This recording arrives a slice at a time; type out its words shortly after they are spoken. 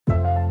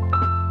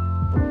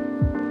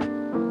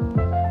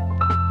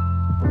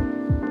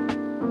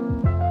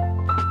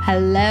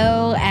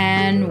Hello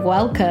and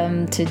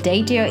welcome to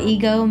Date Your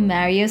Ego,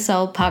 Marry Your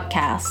Soul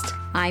podcast.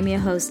 I'm your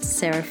host,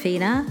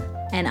 Serafina,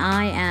 and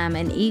I am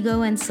an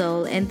ego and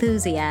soul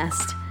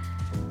enthusiast.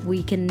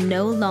 We can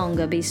no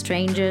longer be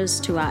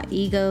strangers to our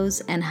egos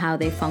and how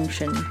they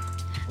function.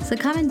 So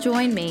come and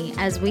join me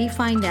as we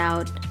find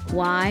out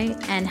why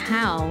and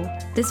how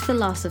this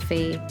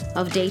philosophy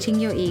of dating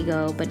your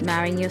ego but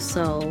marrying your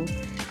soul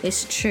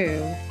is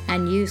true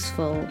and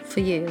useful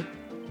for you.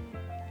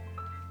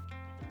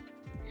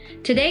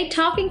 Today,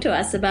 talking to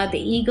us about the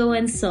ego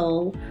and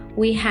soul,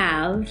 we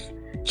have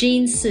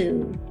Jean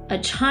Su, a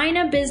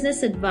China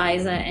business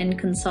advisor and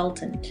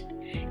consultant.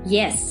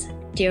 Yes,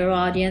 dear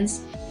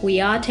audience, we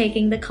are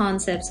taking the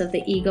concepts of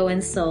the ego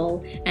and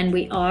soul and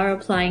we are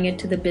applying it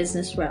to the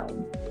business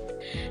realm.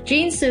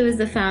 Jean Su is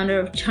the founder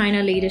of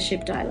China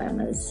Leadership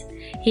Dilemmas.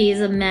 He is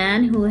a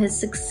man who has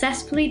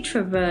successfully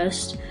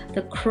traversed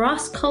the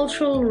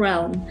cross-cultural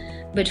realm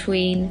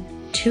between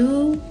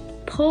two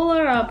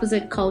polar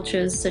opposite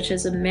cultures such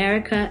as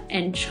America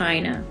and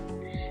China.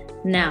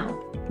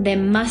 Now, there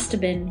must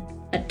have been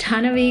a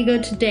ton of ego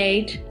to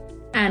date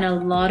and a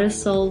lot of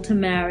soul to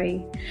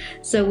marry.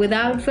 So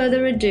without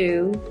further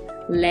ado,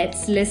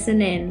 let's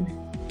listen in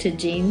to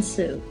Jean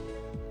Su.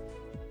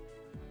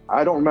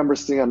 I don't remember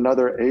seeing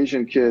another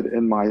Asian kid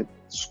in my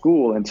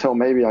school until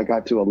maybe I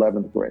got to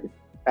 11th grade.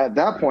 At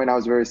that point, I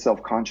was very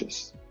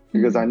self-conscious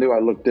because I knew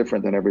I looked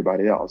different than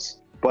everybody else.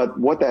 But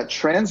what that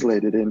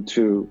translated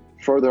into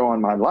further on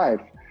in my life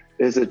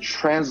is it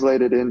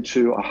translated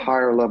into a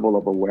higher level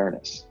of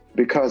awareness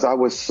because I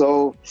was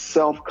so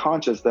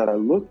self-conscious that I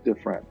looked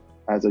different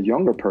as a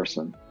younger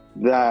person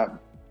that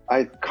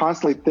I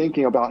constantly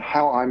thinking about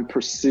how I'm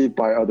perceived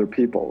by other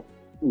people.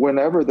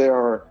 Whenever there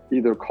are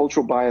either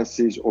cultural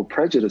biases or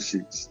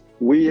prejudices,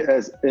 we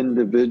as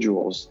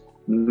individuals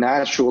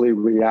naturally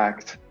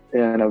react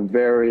in a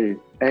very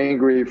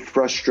angry,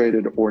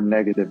 frustrated, or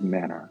negative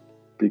manner.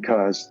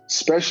 Because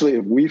especially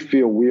if we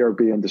feel we are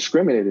being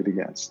discriminated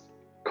against,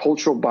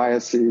 cultural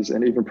biases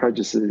and even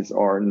prejudices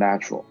are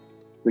natural.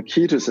 The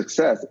key to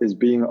success is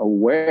being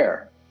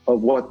aware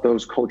of what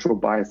those cultural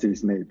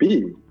biases may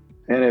be.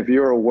 And if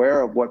you're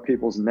aware of what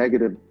people's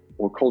negative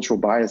or cultural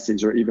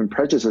biases or even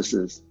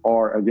prejudices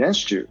are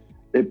against you,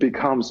 it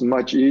becomes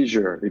much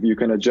easier if you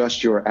can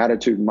adjust your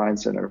attitude,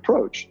 mindset, and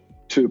approach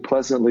to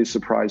pleasantly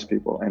surprise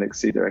people and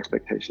exceed their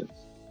expectations.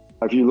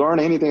 If you learn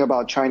anything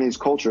about Chinese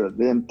culture,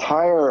 the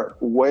entire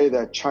way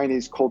that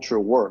Chinese culture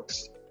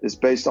works is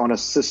based on a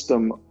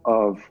system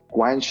of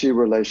guanxi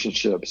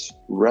relationships,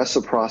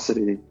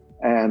 reciprocity,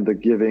 and the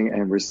giving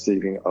and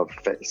receiving of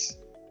face.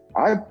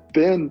 I've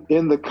been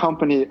in the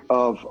company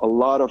of a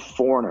lot of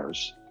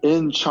foreigners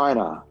in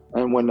China,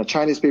 and when the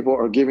Chinese people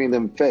are giving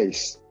them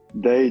face,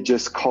 they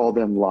just call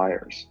them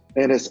liars.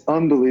 And it's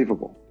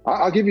unbelievable.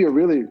 I'll give you a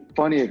really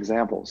funny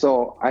example.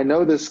 So I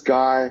know this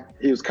guy,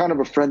 he was kind of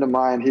a friend of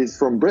mine. He's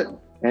from Britain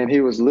and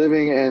he was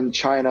living in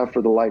China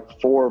for the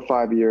 4 or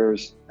 5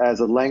 years as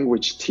a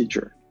language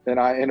teacher. And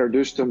I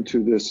introduced him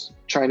to this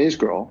Chinese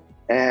girl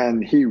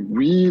and he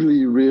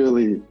really,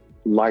 really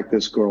liked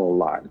this girl a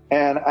lot.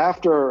 And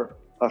after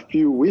a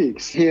few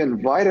weeks, he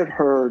invited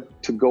her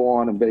to go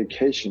on a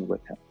vacation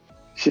with him.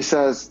 She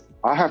says,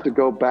 I have to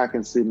go back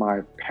and see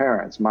my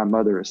parents. My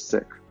mother is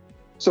sick.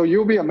 So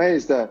you'll be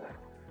amazed that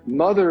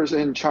mothers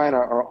in China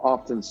are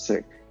often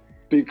sick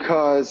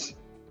because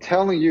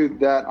telling you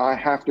that I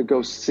have to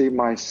go see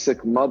my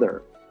sick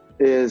mother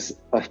is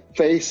a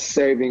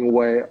face-saving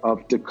way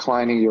of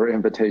declining your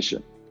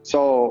invitation.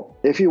 So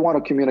if you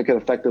want to communicate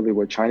effectively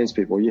with Chinese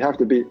people, you have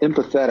to be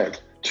empathetic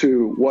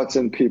to what's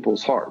in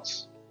people's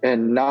hearts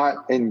and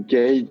not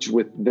engage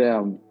with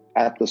them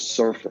at the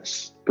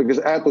surface. Because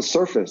at the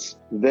surface,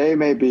 they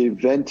may be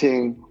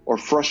venting or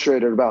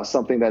frustrated about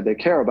something that they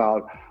care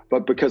about,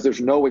 but because there's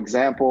no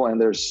example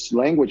and there's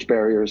language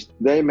barriers,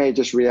 they may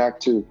just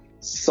react to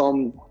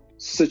some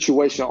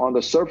situation on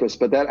the surface,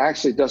 but that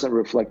actually doesn't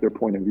reflect their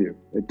point of view.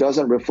 It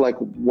doesn't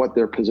reflect what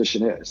their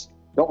position is.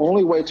 The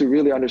only way to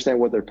really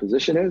understand what their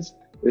position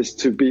is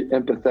to be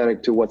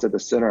empathetic to what's at the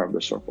center of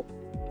the circle.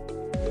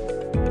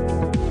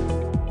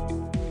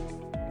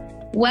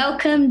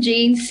 Welcome,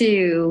 Jean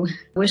Su.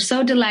 We're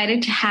so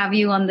delighted to have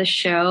you on the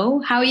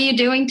show. How are you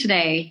doing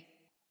today?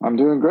 I'm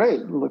doing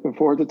great. Looking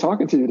forward to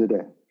talking to you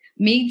today.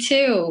 Me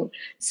too.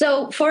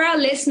 So for our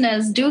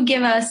listeners, do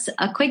give us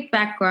a quick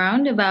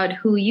background about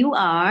who you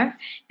are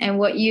and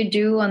what you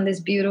do on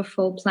this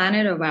beautiful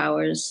planet of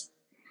ours.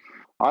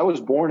 I was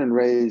born and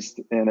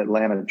raised in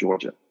Atlanta,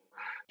 Georgia.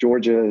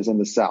 Georgia is in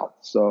the South.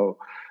 So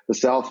the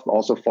South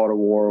also fought a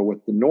war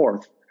with the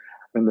North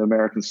in the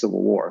American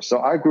Civil War.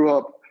 So I grew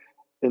up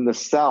in the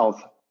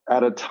South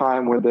at a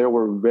time where there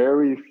were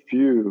very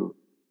few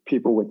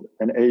people with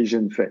an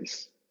Asian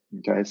face.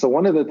 Okay. So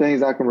one of the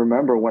things I can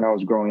remember when I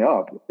was growing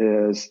up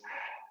is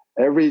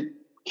every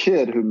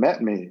kid who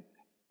met me,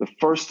 the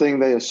first thing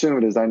they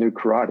assumed is I knew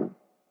karate.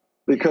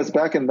 Because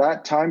back in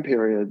that time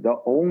period, the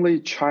only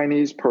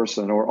Chinese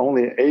person or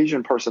only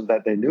Asian person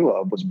that they knew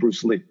of was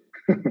Bruce Lee.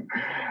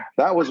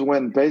 That was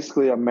when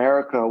basically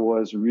America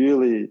was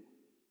really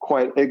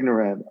quite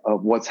ignorant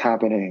of what's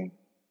happening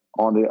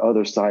on the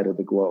other side of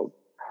the globe.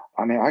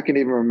 I mean, I can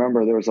even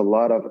remember there was a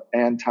lot of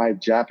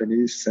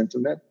anti-Japanese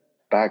sentiment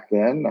back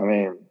then. I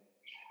mean,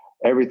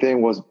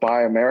 everything was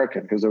buy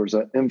American because there was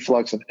an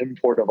influx and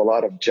import of a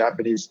lot of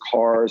Japanese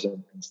cars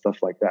and stuff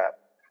like that.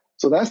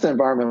 So that's the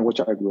environment in which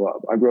I grew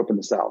up. I grew up in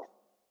the South.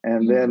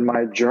 And then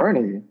my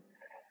journey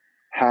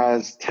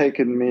has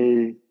taken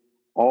me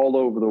all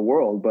over the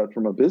world. But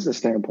from a business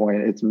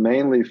standpoint, it's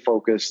mainly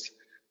focused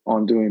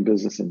on doing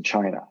business in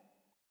China.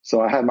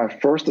 So I had my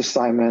first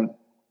assignment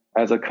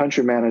as a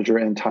country manager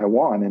in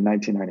Taiwan in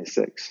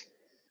 1996.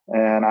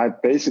 And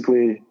I've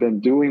basically been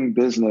doing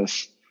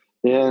business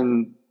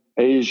in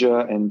Asia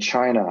and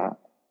China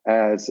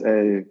as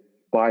a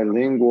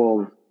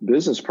bilingual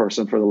business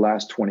person for the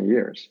last 20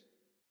 years.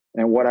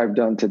 And what I've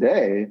done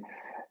today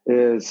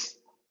is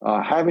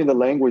having the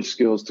language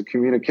skills to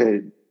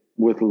communicate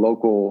with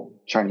local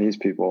Chinese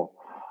people,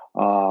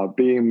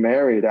 being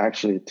married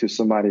actually to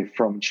somebody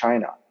from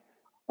China.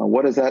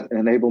 What does that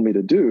enable me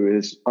to do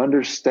is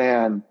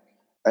understand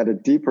at a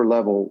deeper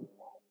level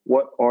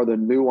what are the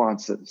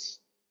nuances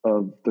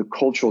of the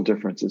cultural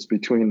differences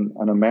between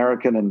an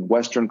American and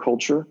Western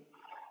culture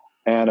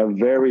and a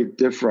very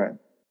different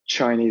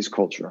Chinese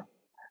culture.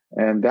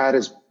 And that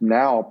is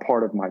now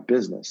part of my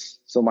business.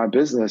 So my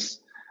business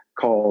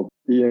called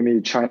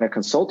EME China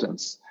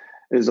Consultants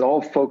is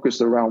all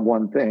focused around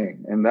one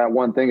thing. And that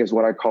one thing is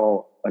what I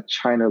call a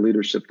China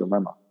leadership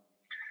dilemma.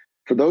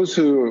 For those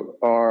who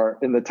are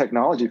in the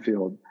technology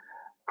field,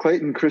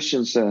 Clayton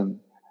Christensen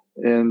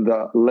in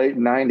the late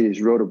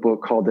 90s wrote a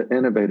book called The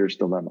Innovator's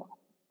Dilemma.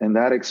 And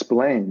that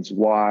explains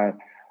why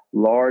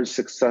large,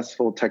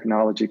 successful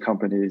technology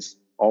companies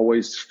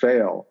always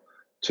fail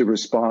to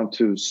respond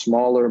to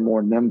smaller,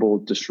 more nimble,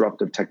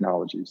 disruptive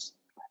technologies.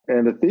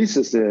 And the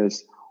thesis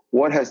is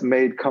what has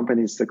made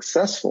companies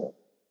successful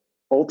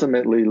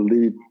ultimately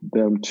lead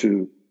them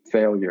to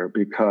failure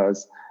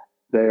because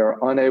they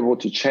are unable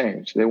to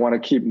change. They want to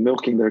keep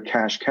milking their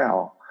cash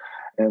cow.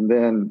 And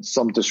then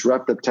some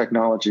disruptive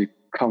technology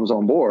comes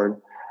on board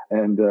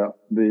and the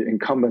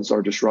incumbents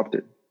are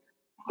disrupted.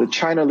 The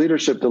China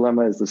leadership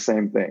dilemma is the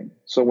same thing.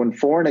 So when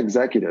foreign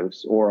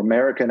executives or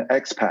American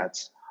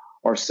expats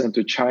are sent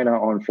to China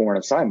on foreign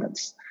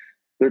assignments,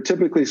 they're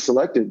typically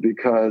selected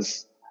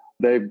because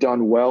they've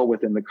done well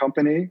within the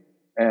company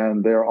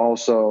and they're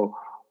also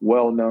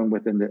well known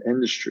within the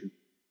industry.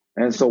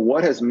 And so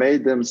what has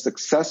made them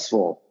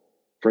successful,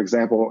 for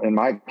example, in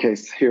my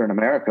case here in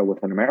America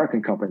with an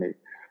American company,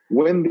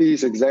 when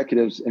these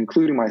executives,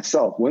 including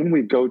myself, when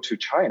we go to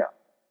China,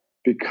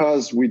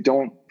 because we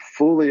don't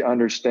fully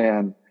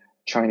understand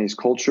Chinese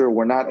culture,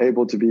 we're not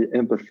able to be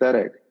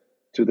empathetic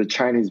to the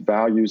Chinese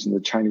values and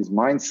the Chinese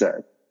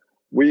mindset,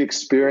 we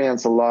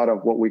experience a lot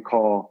of what we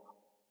call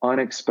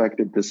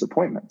unexpected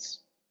disappointments.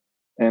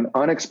 And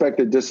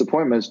unexpected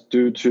disappointments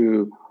due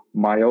to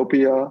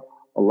myopia,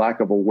 a lack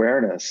of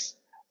awareness,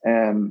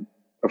 and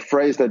a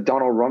phrase that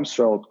Donald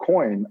Rumsfeld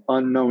coined,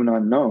 unknown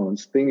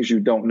unknowns, things you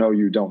don't know,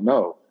 you don't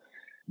know.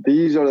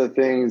 These are the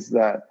things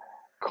that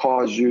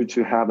cause you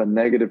to have a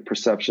negative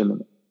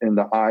perception in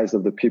the eyes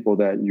of the people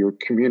that you're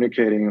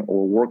communicating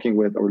or working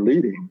with or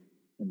leading,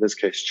 in this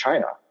case,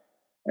 China.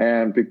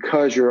 And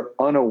because you're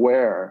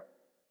unaware,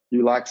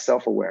 you lack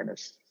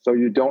self-awareness. So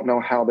you don't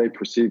know how they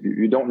perceive you.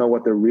 You don't know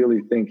what they're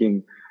really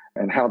thinking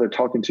and how they're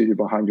talking to you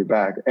behind your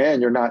back.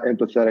 And you're not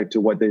empathetic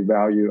to what they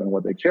value and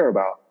what they care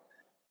about.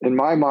 In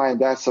my mind,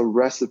 that's a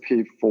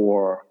recipe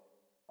for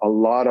a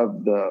lot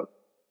of the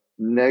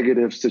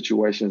negative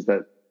situations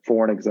that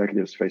foreign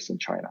executives face in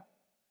China.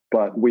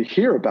 But we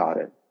hear about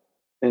it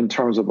in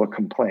terms of a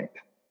complaint,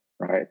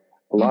 right?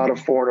 A lot of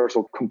foreigners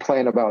will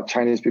complain about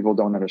Chinese people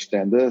don't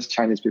understand this,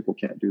 Chinese people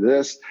can't do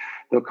this.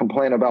 They'll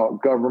complain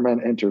about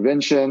government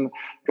intervention,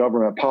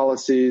 government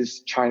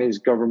policies, Chinese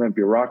government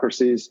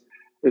bureaucracies.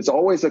 It's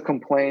always a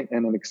complaint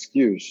and an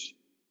excuse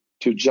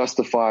to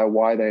justify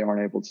why they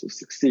aren't able to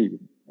succeed.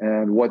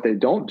 And what they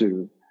don't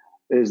do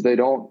is they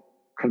don't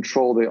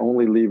control the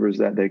only levers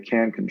that they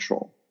can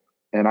control.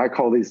 And I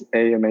call these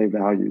AMA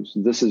values.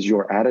 This is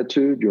your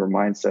attitude, your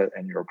mindset,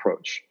 and your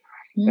approach.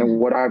 And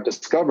what I've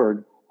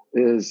discovered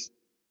is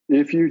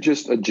if you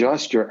just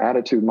adjust your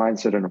attitude,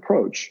 mindset, and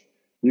approach,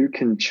 you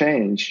can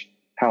change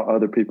how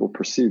other people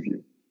perceive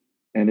you.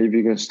 And if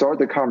you can start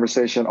the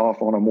conversation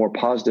off on a more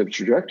positive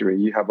trajectory,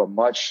 you have a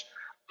much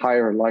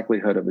higher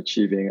likelihood of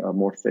achieving a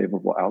more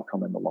favorable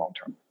outcome in the long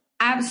term.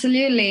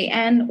 Absolutely.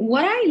 And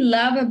what I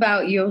love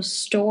about your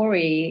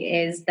story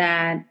is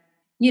that,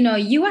 you know,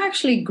 you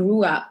actually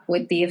grew up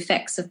with the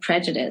effects of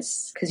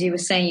prejudice because you were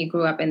saying you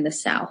grew up in the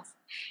South.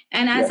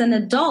 And as an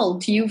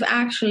adult, you've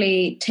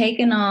actually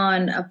taken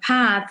on a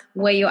path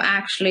where you're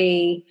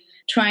actually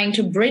trying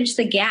to bridge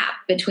the gap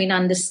between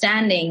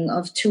understanding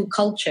of two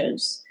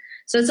cultures.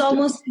 So it's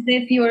almost as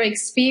if your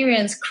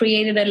experience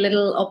created a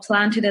little or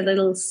planted a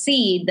little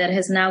seed that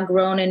has now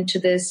grown into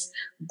this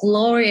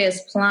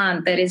glorious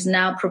plant that is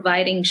now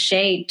providing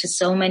shade to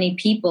so many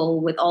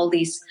people with all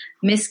these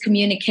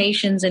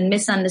miscommunications and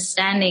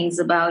misunderstandings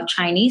about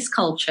Chinese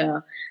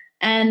culture.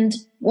 And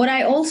what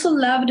I also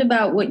loved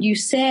about what you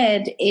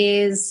said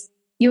is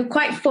you're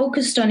quite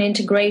focused on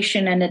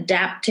integration and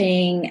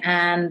adapting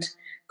and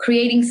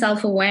creating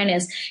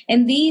self-awareness.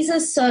 And these are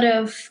sort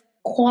of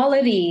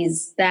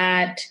qualities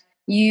that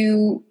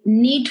you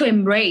need to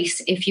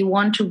embrace if you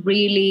want to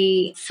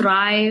really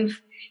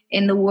thrive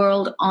in the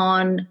world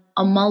on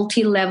a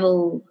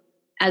multi-level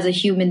as a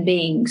human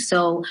being.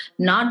 So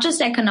not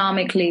just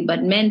economically,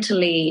 but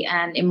mentally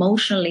and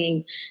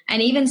emotionally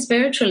and even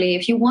spiritually.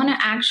 If you want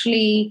to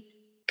actually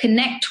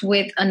connect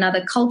with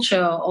another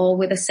culture or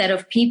with a set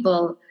of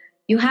people,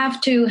 you have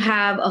to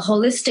have a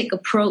holistic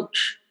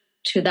approach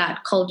to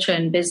that culture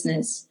and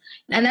business.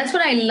 And that's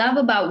what I love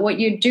about what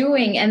you're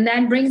doing. And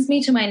that brings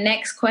me to my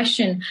next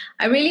question.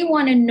 I really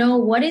want to know,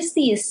 what is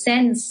the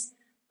essence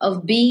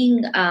of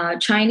being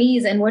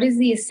Chinese and what is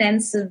the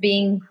essence of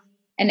being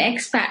an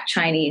expat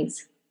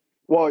Chinese?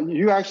 Well,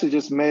 you actually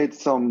just made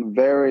some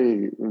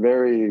very,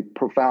 very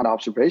profound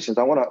observations.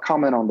 I want to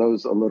comment on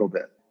those a little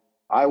bit.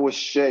 I was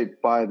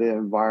shaped by the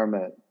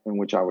environment in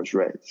which I was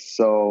raised.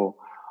 So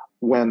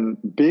when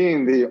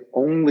being the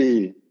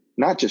only,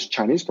 not just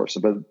Chinese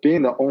person, but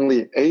being the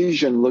only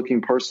Asian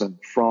looking person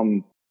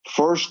from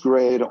first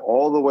grade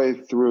all the way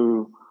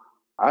through,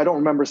 I don't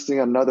remember seeing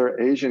another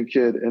Asian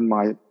kid in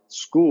my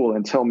school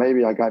until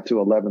maybe I got to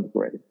 11th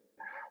grade.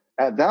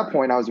 At that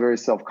point, I was very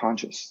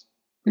self-conscious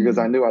because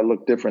I knew I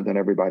looked different than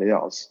everybody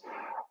else.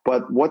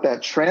 But what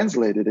that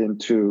translated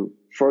into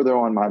further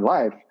on in my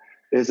life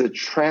is it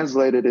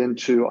translated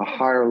into a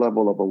higher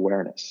level of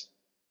awareness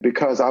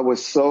because I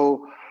was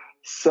so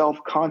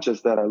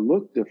self-conscious that I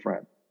looked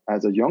different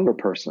as a younger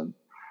person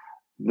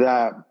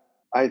that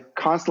I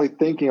constantly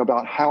thinking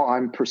about how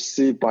I'm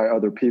perceived by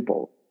other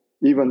people,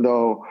 even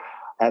though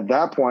at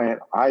that point,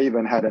 I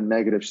even had a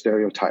negative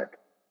stereotype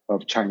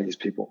of Chinese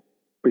people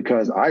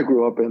because I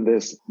grew up in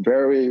this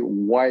very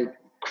white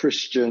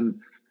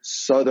Christian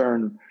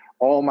Southern.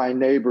 All my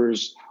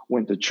neighbors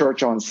went to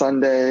church on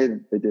Sunday.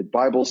 They did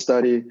Bible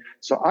study.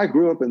 So I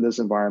grew up in this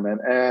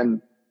environment.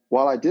 And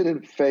while I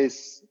didn't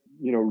face,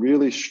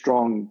 really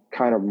strong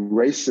kind of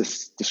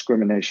racist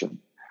discrimination,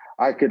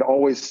 I could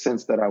always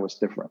sense that I was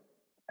different.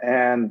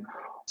 And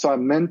so I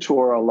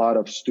mentor a lot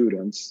of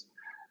students,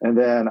 and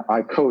then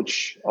I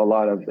coach a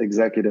lot of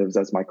executives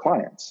as my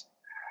clients.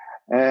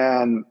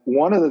 And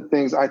one of the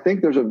things, I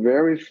think there's a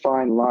very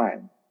fine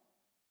line.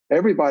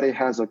 Everybody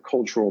has a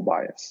cultural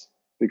bias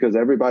because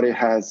everybody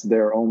has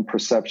their own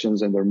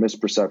perceptions and their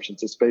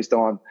misperceptions. It's based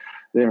on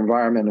the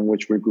environment in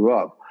which we grew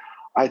up.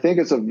 I think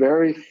it's a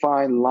very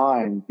fine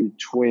line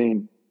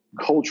between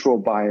cultural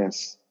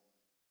bias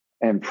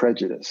and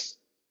prejudice.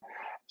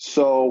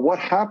 So what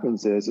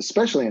happens is,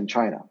 especially in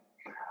China,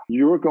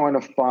 you're going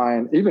to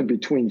find, even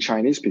between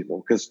Chinese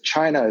people, because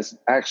China is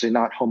actually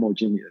not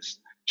homogeneous.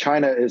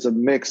 China is a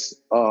mix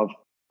of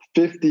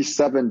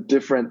 57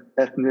 different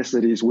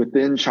ethnicities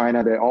within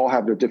China. They all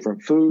have their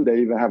different food. They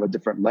even have a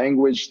different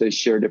language. They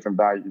share different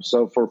values.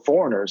 So for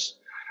foreigners,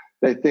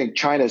 they think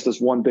China is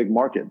just one big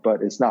market,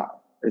 but it's not.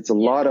 It's a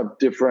lot of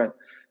different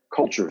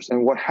cultures.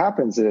 And what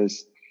happens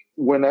is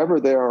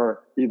whenever there are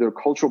either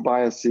cultural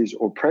biases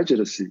or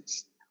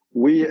prejudices,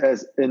 we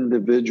as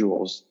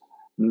individuals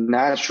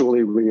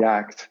naturally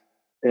react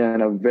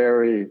in a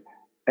very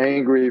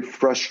angry,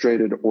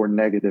 frustrated, or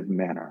negative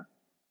manner.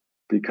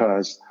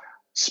 Because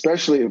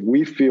especially if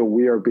we feel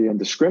we are being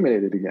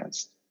discriminated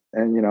against,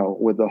 and,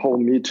 with the whole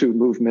Me Too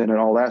movement and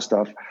all that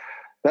stuff,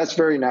 that's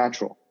very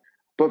natural.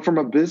 But from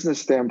a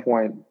business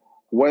standpoint,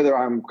 whether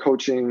I'm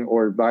coaching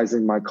or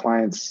advising my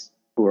clients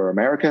who are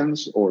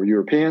Americans or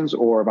Europeans,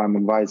 or if I'm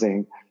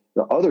advising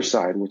the other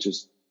side, which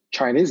is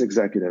Chinese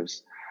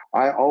executives,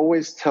 I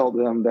always tell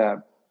them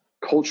that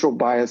cultural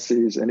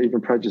biases and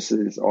even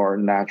prejudices are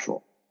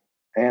natural.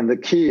 And the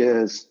key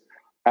is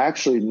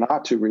actually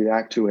not to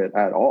react to it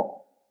at all.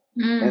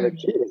 And the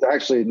key is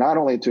actually not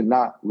only to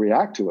not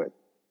react to it,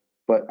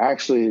 but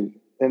actually,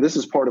 and this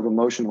is part of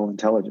emotional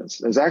intelligence,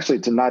 is actually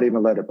to not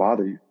even let it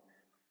bother you,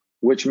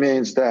 which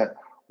means that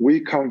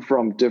we come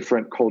from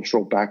different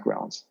cultural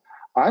backgrounds.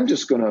 I'm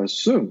just going to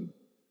assume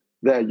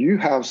that you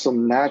have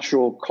some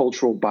natural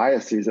cultural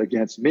biases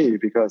against me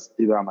because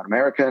either I'm an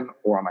American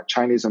or I'm a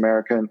Chinese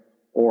American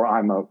or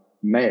I'm a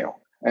male.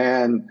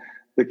 And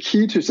the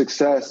key to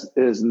success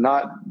is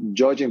not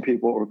judging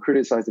people or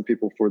criticizing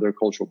people for their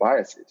cultural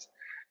biases.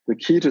 The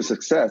key to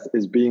success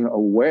is being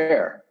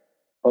aware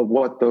of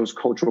what those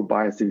cultural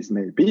biases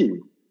may be.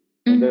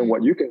 And then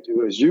what you can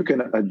do is you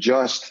can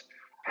adjust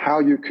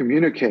how you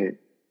communicate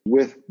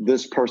with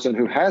this person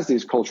who has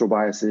these cultural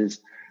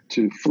biases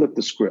to flip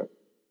the script,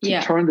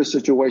 to turn the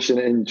situation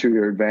into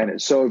your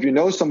advantage. So if you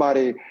know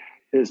somebody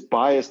is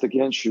biased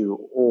against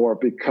you, or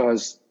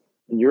because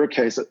in your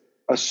case,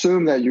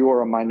 assume that you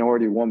are a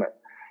minority woman,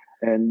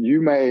 and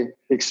you may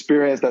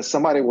experience that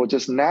somebody will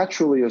just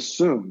naturally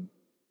assume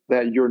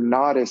that you're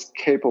not as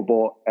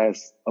capable of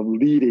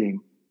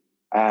leading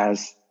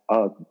as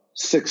a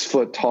 6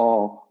 foot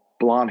tall,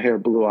 blonde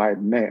haired, blue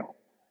eyed male.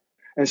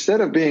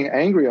 Instead of being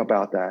angry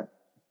about that,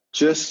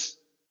 just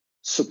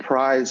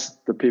surprise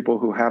the people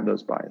who have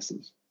those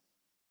biases.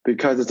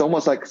 because it's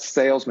almost like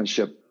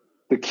salesmanship.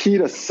 The key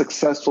to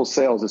successful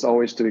sales is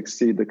always to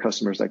exceed the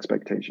customer's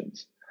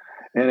expectations.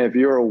 And if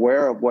you're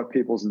aware of what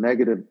people's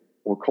negative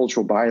or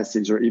cultural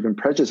biases or even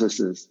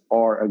prejudices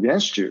are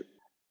against you,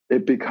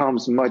 it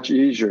becomes much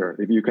easier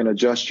if you can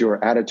adjust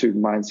your attitude,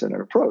 mindset,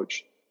 and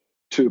approach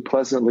to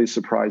pleasantly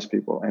surprise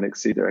people and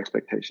exceed their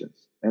expectations.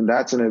 And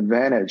that's an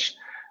advantage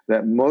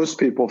that most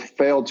people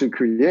fail to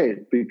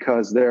create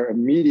because their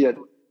immediate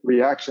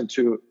reaction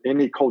to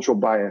any cultural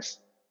bias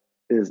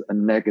is a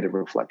negative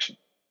reflection.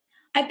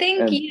 I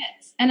think,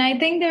 yes. And I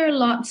think there are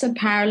lots of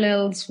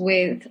parallels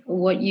with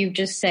what you've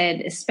just said,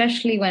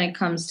 especially when it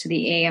comes to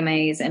the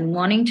AMAs and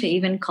wanting to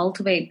even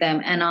cultivate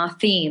them and our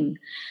theme.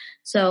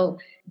 So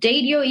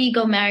Date Your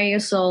Ego, Marry Your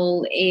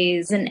Soul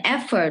is an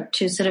effort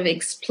to sort of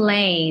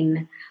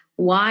explain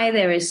why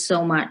there is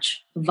so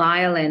much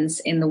violence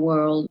in the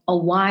world,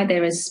 or why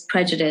there is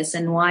prejudice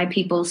and why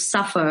people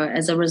suffer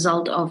as a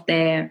result of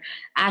their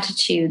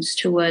attitudes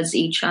towards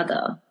each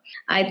other.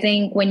 I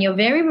think when you're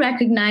very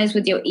recognized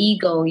with your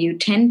ego, you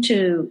tend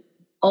to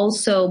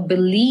also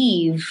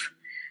believe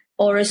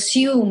or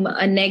assume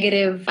a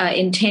negative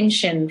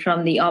intention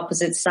from the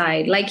opposite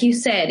side. Like you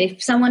said,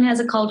 if someone has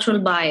a cultural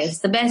bias,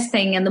 the best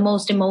thing and the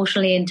most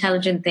emotionally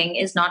intelligent thing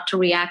is not to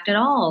react at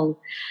all.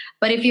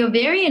 But if you're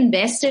very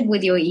invested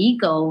with your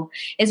ego,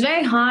 it's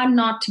very hard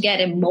not to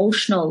get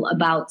emotional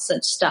about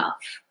such stuff.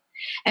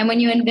 And when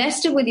you're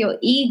invested with your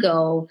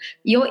ego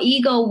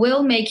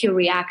will make you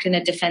react in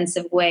a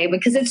defensive way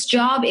because its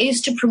job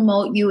is to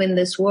promote you in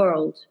this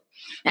world.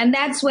 And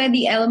that's where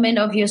the element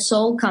of your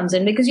soul comes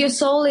in, because your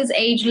soul is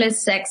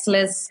ageless,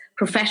 sexless,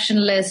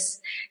 professionless.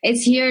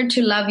 It's here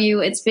to love you.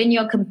 It's been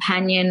your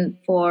companion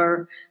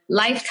for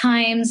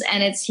lifetimes,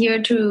 and it's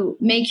here to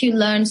make you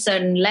learn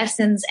certain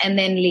lessons and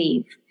then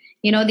leave.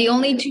 You know, the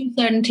only two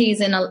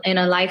certainties in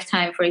a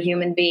lifetime for a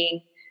human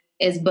being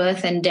is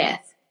birth and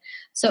death.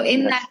 So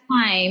in that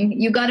time,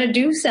 you got to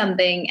do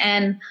something.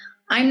 And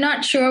I'm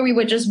not sure we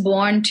were just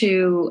born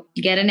to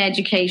get an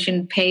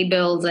education, pay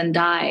bills, and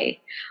die.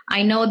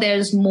 I know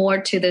there's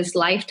more to this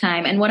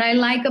lifetime. And what I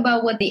like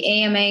about what the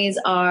AMAs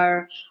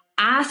are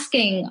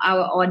asking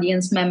our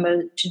audience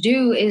members to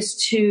do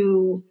is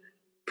to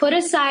put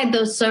aside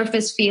those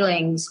surface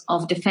feelings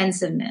of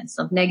defensiveness,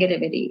 of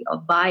negativity,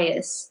 of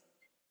bias,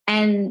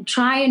 and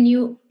try a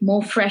new,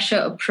 more fresher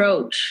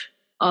approach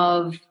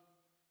of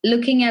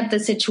looking at the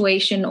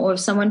situation, or if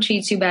someone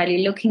treats you badly,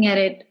 looking at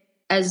it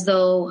as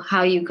though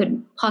how you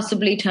could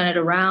possibly turn it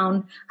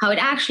around, how it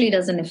actually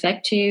doesn't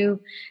affect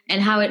you,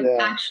 and how it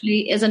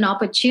actually is an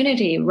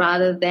opportunity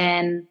rather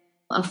than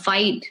a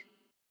fight.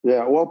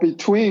 Yeah, well,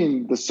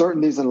 between the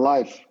certainties in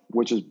life,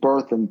 which is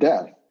birth and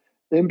death,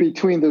 in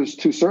between those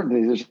two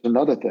certainties, there's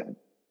another thing.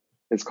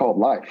 It's called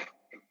life.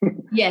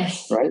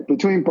 Yes. Right?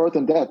 Between birth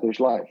and death, there's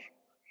life.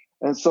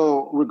 And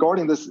so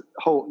regarding this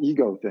whole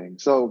ego thing,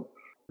 so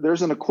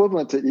there's an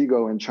equivalent to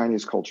ego in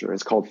Chinese culture.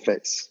 It's called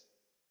face.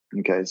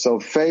 Okay, so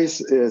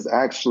face is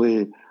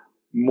actually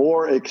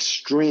more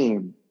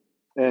extreme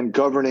in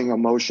governing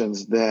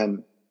emotions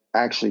than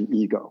actually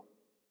ego.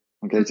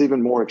 Okay, it's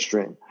even more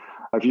extreme.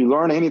 If you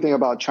learn anything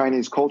about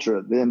Chinese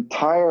culture, the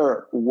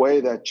entire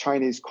way that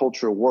Chinese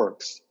culture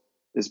works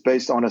is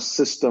based on a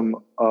system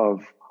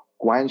of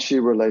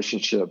guanxi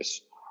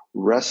relationships,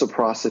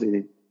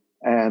 reciprocity,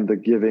 and the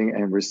giving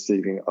and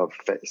receiving of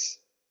face.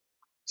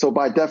 So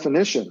by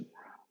definition,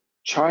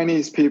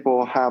 Chinese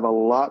people have a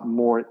lot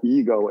more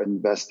ego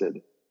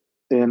invested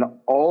in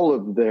all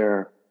of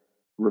their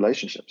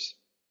relationships.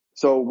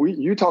 So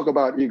you talk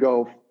about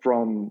ego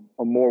from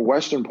a more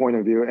Western point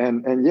of view.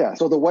 And yeah,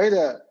 so the way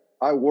that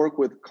I work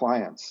with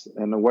clients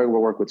and the way we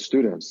work with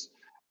students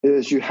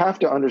is you have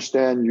to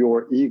understand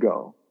your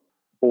ego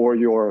or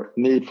your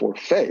need for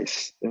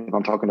face. If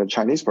I'm talking to a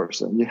Chinese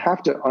person, you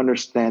have to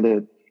understand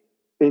it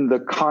in the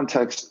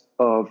context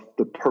of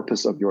the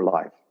purpose of your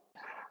life.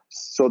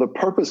 So the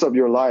purpose of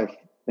your life,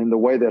 in the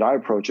way that I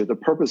approach it, the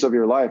purpose of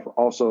your life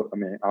also,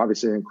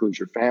 obviously includes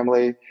your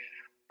family,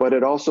 but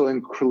it also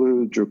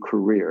includes your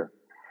career.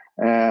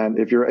 And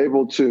if you're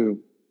able to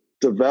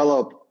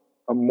develop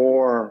a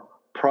more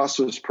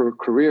prosperous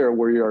career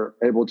where you're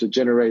able to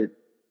generate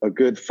a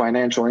good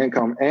financial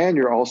income and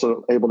you're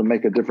also able to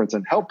make a difference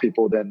and help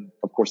people, then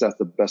of course that's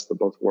the best of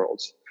both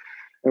worlds.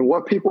 And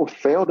what people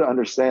fail to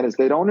understand is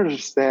they don't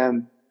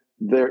understand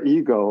their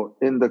ego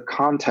in the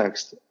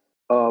context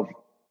of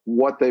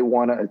what they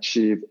want to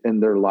achieve in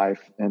their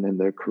life and in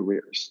their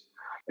careers.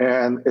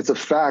 And it's a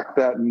fact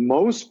that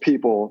most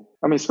people,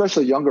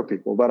 especially younger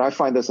people, but I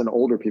find this in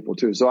older people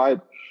too. So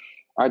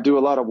I do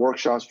a lot of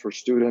workshops for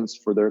students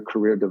for their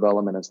career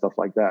development and stuff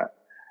like that.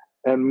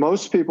 And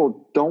most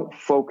people don't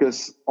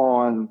focus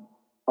on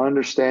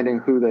understanding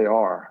who they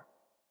are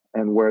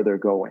and where they're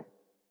going.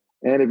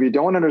 And if you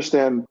don't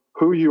understand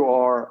who you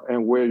are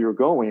and where you're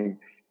going,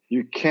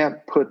 you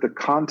can't put the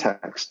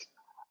context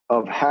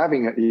of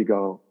having an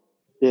ego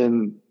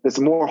in. It's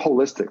more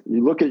holistic.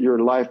 You look at your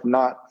life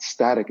not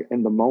static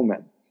in the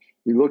moment.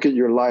 You look at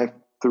your life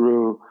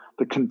through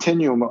the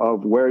continuum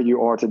of where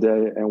you are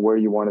today and where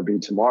you want to be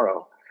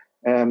tomorrow.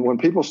 And when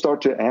people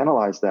start to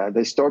analyze that,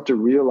 they start to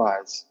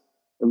realize,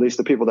 at least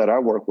the people that I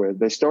work with,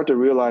 they start to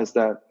realize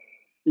that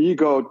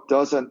ego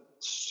doesn't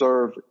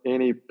serve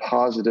any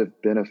positive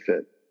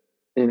benefit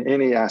in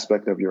any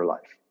aspect of your life.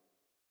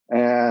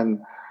 And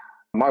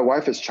my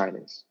wife is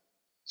Chinese.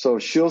 So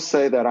she'll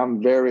say that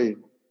I'm very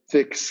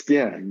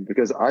thick-skinned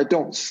because I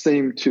don't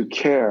seem to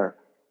care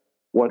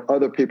what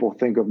other people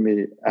think of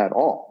me at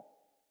all.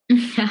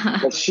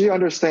 But she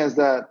understands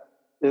that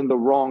in the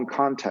wrong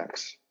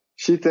context.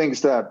 She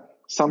thinks that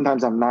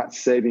sometimes I'm not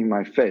saving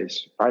my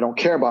face. I don't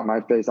care about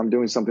my face. I'm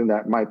doing something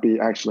that might be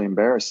actually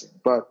embarrassing.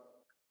 But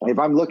if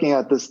I'm looking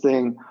at this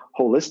thing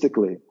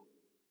holistically,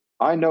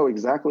 I know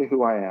exactly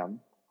who I am.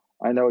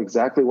 I know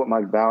exactly what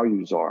my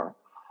values are.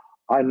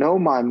 I know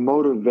my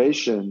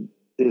motivation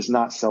is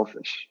not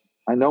selfish.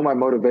 I know my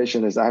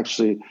motivation is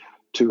actually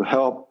to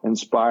help,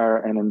 inspire,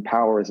 and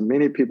empower as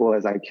many people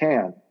as I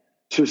can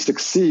to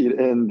succeed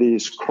in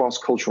these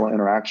cross-cultural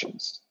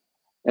interactions.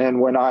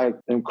 And when I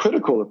am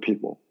critical of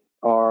people,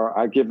 or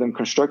I give them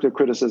constructive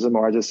criticism,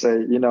 or I just say,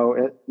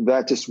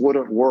 that just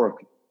wouldn't work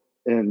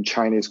in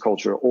Chinese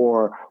culture,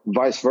 or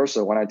vice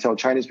versa. When I tell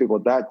Chinese people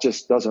that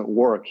just doesn't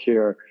work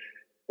here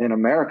in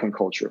American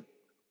culture,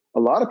 a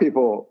lot of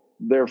people,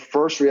 their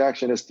first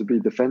reaction is to be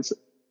defensive.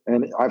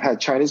 And I've had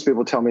Chinese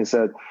people tell me,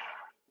 said,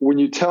 when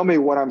you tell me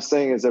what I'm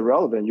saying is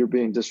irrelevant, you're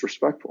being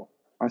disrespectful.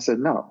 I said,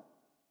 no.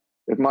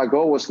 If my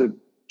goal was to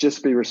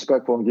just be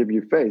respectful and give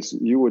you face,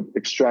 you would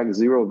extract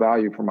zero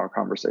value from our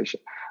conversation.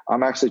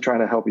 I'm actually trying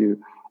to help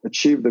you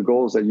achieve the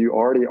goals that you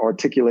already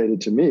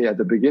articulated to me at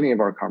the beginning of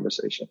our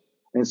conversation.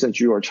 And since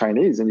you are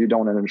Chinese and you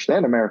don't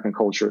understand American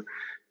culture,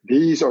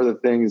 these are the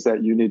things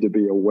that you need to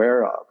be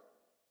aware of,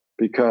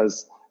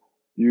 because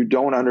you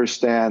don't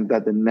understand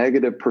that the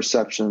negative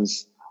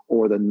perceptions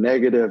or the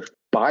negative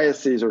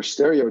biases or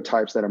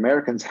stereotypes that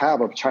Americans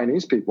have of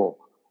Chinese people,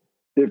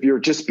 if you're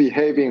just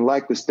behaving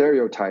like the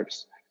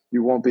stereotypes,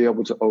 you won't be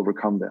able to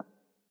overcome them.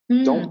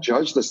 Don't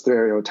judge the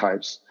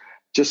stereotypes.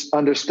 Just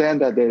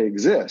understand that they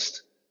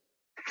exist,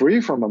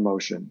 free from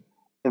emotion,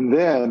 and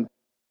then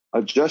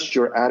adjust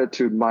your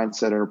attitude,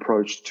 mindset, and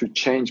approach to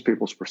change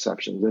people's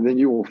perceptions. And then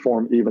you will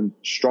form even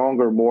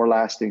stronger, more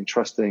lasting,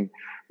 trusting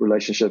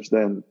relationships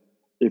than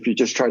if you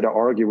just try to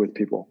argue with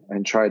people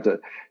and try to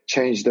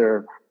change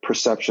their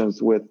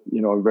perceptions with,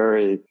 a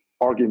very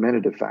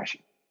argumentative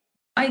fashion.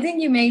 I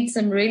think you made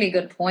some really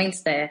good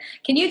points there.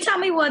 Can you tell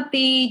me what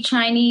the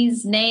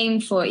Chinese name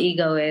for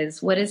ego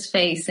is? What is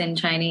face in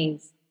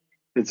Chinese?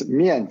 It's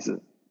面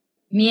子.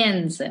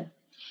 面子.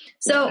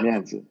 So,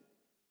 面子.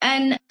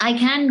 And I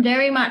can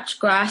very much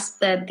grasp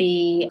that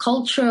the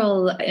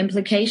cultural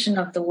implication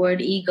of the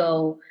word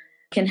ego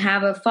can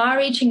have a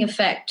far-reaching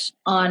effect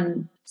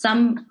on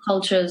some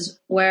cultures,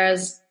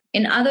 whereas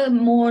in other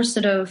more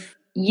sort of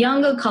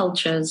younger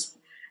cultures,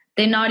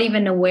 they're not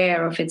even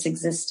aware of its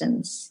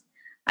existence.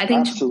 I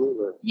think,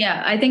 absolutely.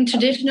 Yeah, I think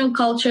traditional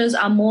cultures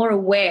are more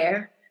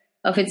aware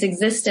of its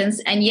existence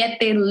and yet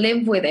they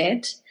live with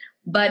it.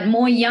 But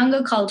more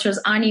younger cultures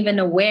aren't even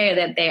aware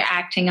that they're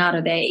acting out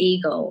of their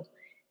ego.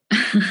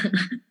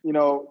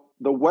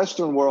 The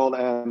Western world,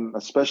 and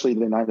especially the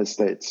United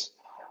States,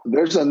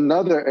 there's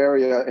another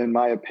area, in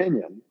my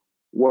opinion,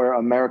 where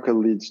America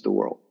leads the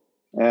world.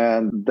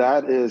 And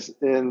that is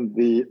in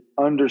the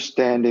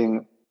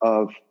understanding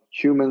of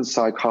human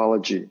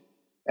psychology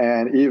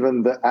and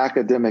even the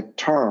academic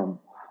term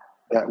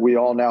that we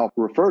all now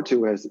refer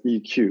to as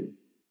EQ,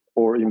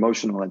 or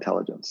emotional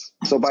intelligence.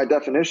 So by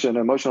definition,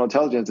 emotional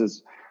intelligence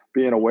is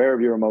being aware of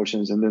your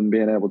emotions and then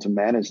being able to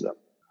manage them.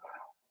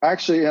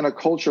 Actually, in a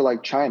culture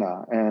like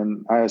China,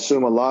 and I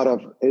assume a lot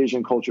of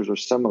Asian cultures are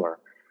similar,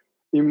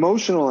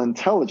 emotional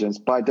intelligence,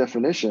 by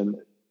definition,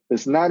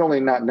 is not only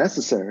not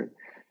necessary,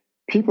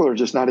 people are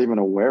just not even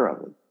aware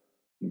of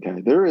it.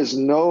 Okay, there is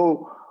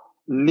no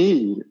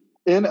need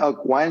in a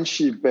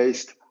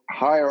Guanxi-based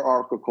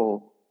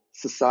hierarchical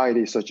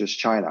society such as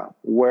China,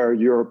 where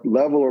your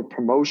level of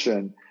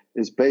promotion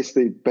is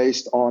basically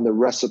based on the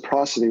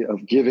reciprocity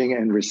of giving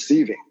and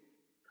receiving.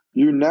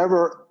 You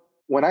never,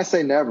 when I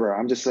say never,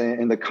 I'm just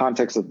saying in the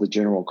context of the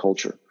general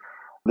culture,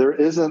 there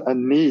isn't a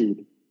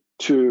need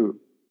to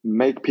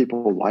make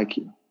people like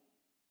you.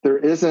 There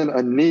isn't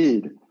a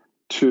need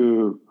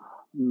to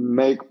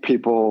make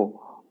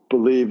people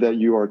believe that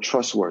you are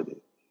trustworthy.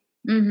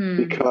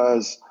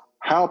 Because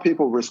how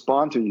people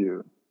respond to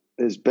you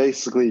is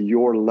basically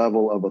your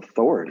level of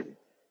authority.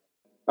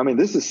 I mean,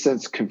 this is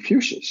since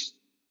Confucius.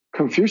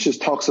 Confucius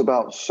talks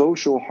about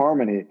social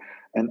harmony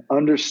and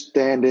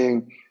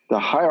understanding the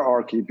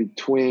hierarchy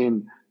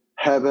between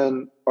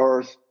heaven,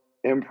 earth,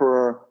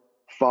 emperor,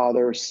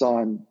 father,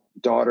 son,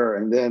 daughter,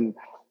 and then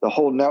the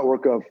whole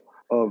network of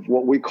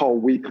what we call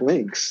weak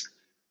links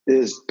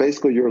is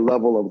basically your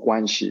level of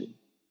Guanxi.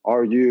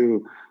 Are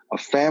you a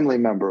family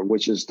member,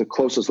 which is the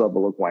closest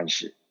level of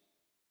Guanxi?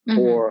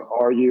 Or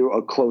are you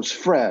a close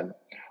friend?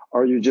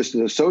 Are you just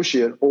an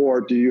associate,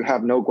 or do you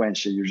have no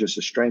Guanxi? You're just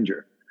a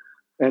stranger.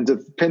 And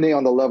depending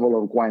on the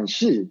level of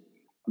Guanxi,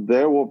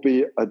 there will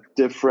be a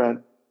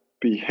different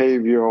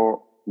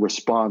behavioral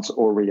response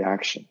or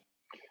reaction.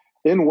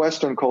 In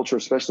Western culture,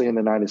 especially in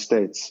the United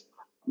States,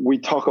 we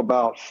talk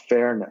about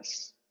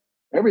fairness.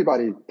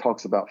 Everybody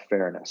talks about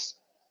fairness.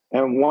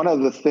 And one of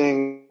the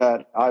things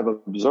that I've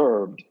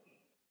observed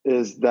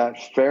is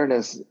that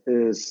fairness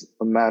is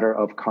a matter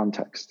of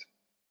context.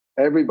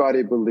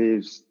 Everybody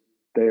believes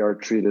they are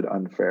treated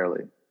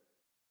unfairly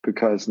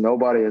because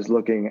nobody is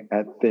looking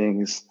at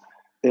things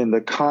in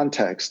the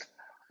context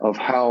of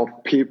how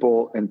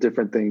people and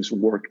different things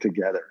work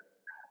together.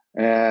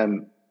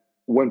 And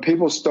when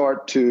people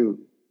start to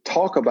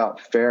talk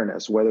about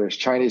fairness, whether it's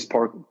Chinese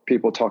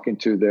people talking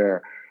to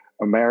their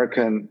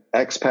American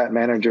expat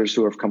managers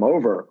who have come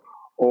over,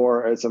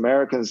 or it's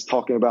Americans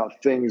talking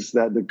about things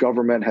that the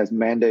government has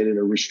mandated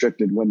or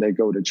restricted when they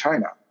go to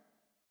China,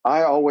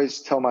 I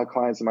always tell my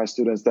clients and my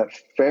students that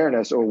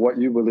fairness, or what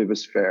you believe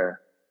is fair,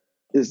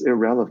 is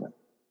irrelevant.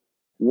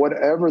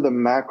 Whatever the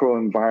macro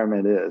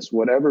environment is,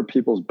 whatever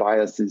people's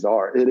biases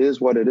are, it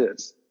is what it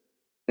is.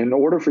 In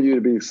order for you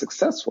to be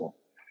successful,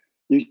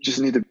 you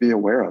just need to be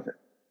aware of it.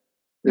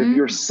 If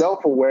you're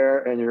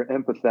self-aware and you're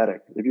empathetic,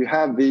 if you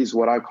have these,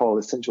 what I call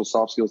essential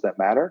soft skills that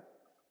matter,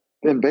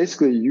 then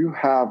basically you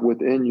have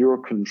within your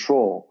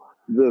control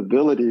the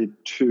ability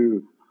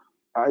to,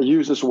 I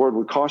use this word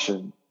with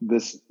caution,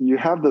 you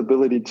have the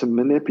ability to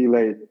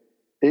manipulate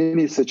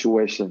any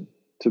situation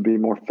to be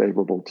more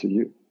favorable to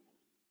you.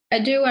 I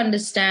do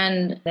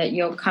understand that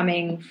you're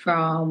coming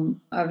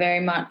from a very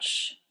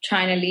much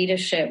China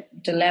leadership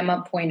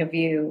dilemma point of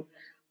view,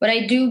 but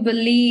I do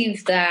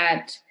believe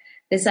that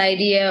this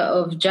idea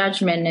of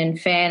judgment and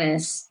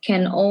fairness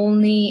can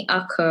only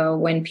occur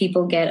when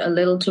people get a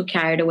little too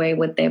carried away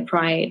with their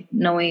pride,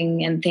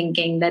 knowing and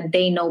thinking that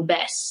they know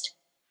best.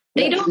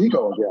 They don't.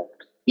 Ego,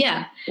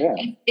 yeah. Yeah.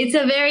 It's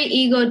a very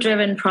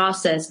ego-driven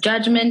process.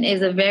 Judgment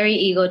is a very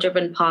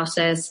ego-driven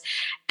process.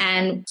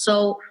 And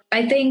so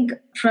I think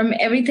from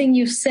everything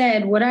you've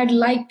said, what I'd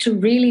like to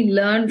really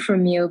learn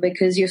from you,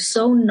 because you're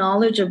so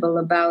knowledgeable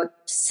about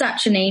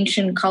such an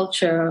ancient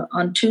culture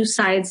on two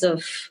sides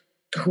of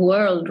the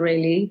world,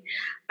 really,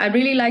 I'd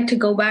really like to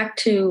go back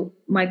to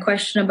my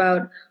question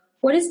about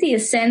what is the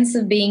essence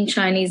of being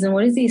Chinese and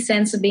what is the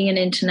essence of being an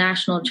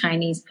international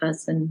Chinese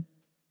person?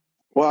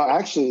 Well,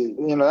 actually,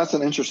 that's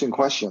an interesting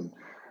question.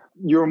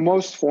 Your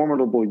most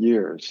formidable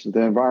years,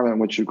 the environment in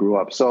which you grew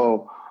up.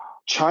 So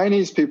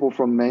Chinese people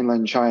from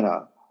mainland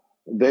China,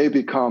 they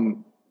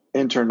become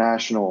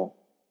international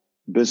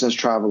business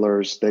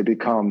travelers. They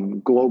become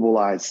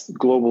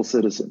global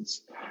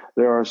citizens.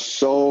 There are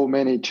so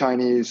many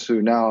Chinese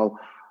who now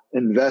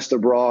invest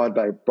abroad,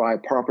 buy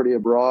property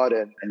abroad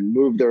and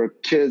move their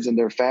kids and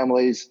their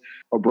families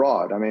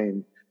abroad. I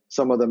mean,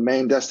 some of the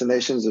main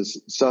destinations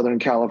is Southern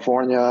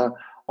California,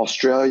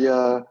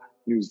 Australia,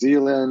 New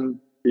Zealand,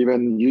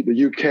 even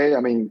the UK.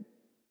 I mean,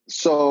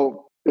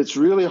 so it's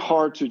really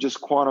hard to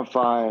just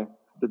quantify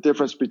the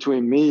difference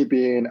between me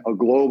being a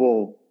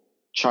global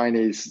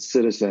Chinese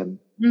citizen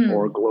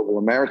or a global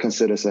American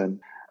citizen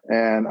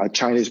and a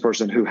Chinese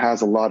person who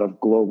has a lot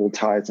of global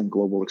ties and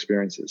global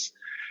experiences.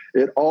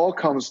 It all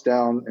comes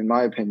down, in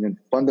my opinion,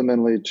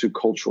 fundamentally to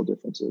cultural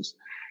differences.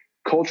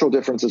 Cultural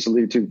differences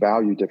lead to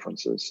value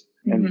differences,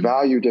 and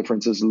value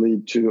differences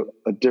lead to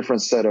a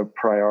different set of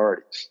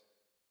priorities.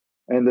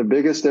 And the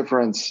biggest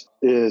difference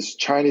is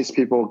Chinese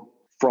people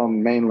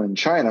from mainland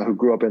China who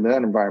grew up in that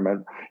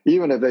environment,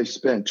 even if they've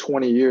spent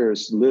 20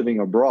 years living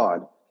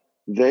abroad,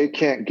 they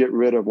can't get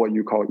rid of what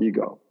you call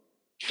ego,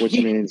 which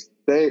means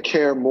they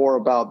care more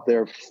about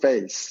their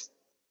face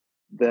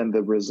than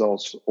the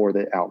results or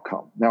the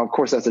outcome. Now, of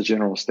course, that's a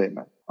general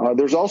statement.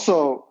 There's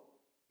also,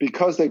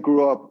 because they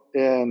grew up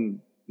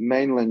in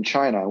mainland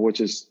China,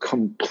 which is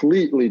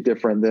completely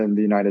different than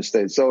the United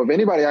States. So if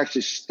anybody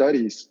actually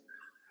studies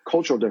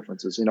cultural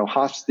differences,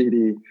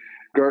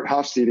 Gert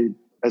Hofstede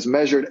has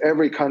measured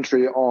every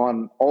country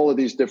on all of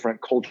these different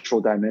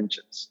cultural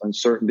dimensions: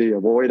 uncertainty,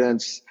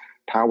 avoidance,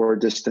 power,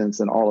 distance,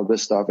 and all of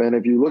this stuff. And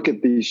if you look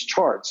at these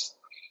charts,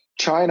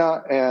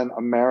 China and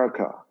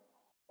America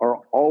are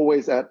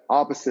always at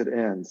opposite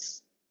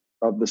ends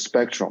of the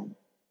spectrum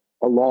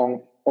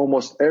along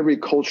almost every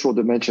cultural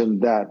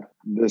dimension that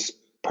this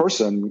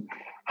person,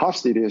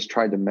 Hofstede, has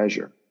tried to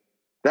measure.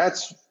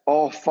 That's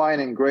all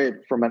fine and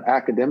great from an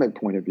academic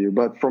point of view,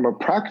 but from a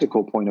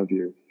practical point of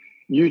view,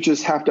 you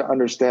just have to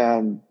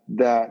understand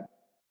that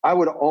I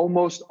would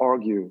almost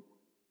argue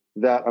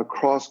that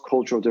across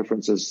cultural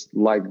differences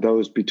like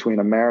those between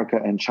America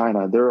and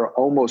China, there are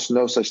almost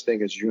no such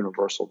thing as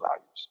universal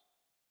values.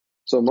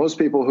 So most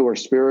people who are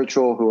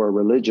spiritual, who are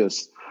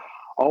religious,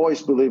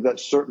 always believe that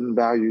certain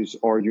values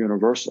are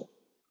universal.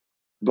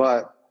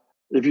 But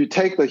if you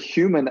take the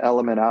human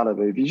element out of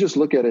it, if you just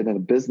look at it in a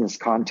business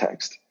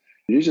context,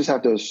 you just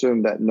have to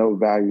assume that no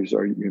values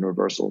are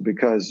universal,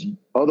 because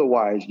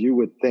otherwise you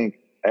would think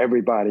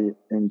everybody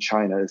in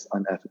China is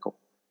unethical,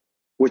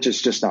 which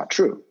is just not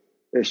true.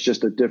 It's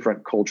just a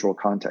different cultural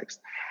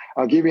context.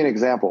 I'll give you an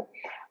example.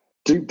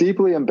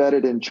 Deeply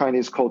embedded in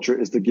Chinese culture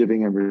is the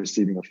giving and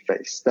receiving of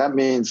face. That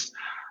means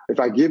if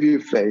I give you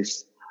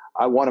face,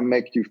 I want to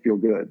make you feel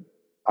good.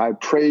 I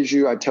praise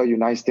you. I tell you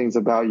nice things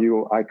about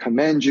you. I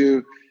commend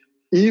you,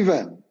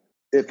 even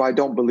if I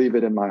don't believe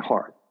it in my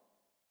heart.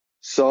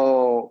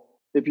 So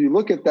if you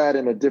look at that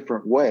in a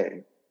different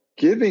way,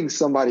 giving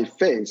somebody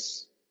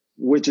face,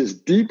 which is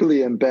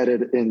deeply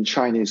embedded in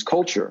Chinese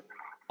culture,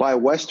 by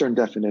Western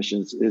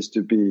definitions, is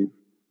to be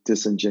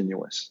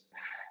disingenuous.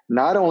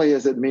 Not only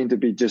does it mean to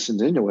be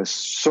disingenuous,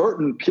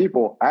 certain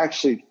people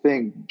actually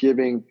think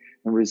giving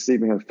and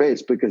receiving a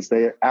face because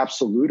they are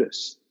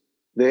absolutists.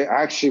 They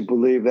actually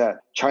believe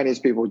that Chinese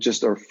people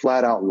just are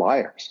flat out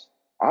liars.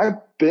 I've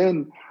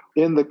been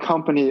in the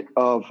company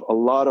of a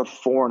lot of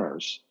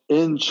foreigners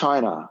in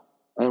China,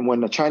 and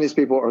when the Chinese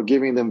people are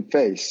giving them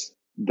face,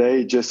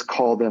 they just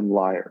call them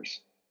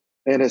liars.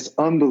 And it's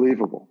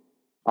unbelievable.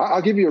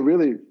 I'll give you a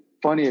really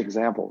funny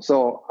example.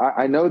 So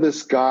I know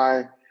this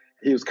guy.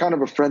 He was kind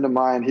of a friend of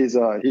mine.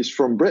 He's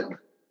from Britain,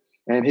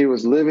 and he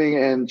was living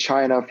in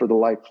China for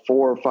 4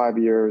 or 5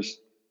 years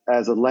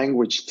as a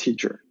language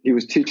teacher. He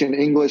was teaching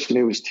English, and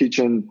he was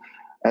teaching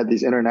at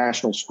these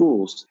international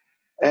schools.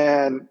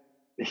 And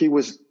he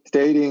was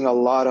dating a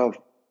lot of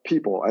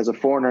people. As a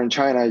foreigner in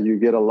China, you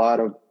get a lot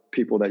of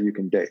people that you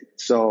can date.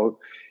 So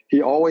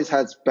he always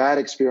has bad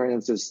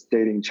experiences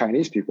dating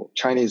Chinese people,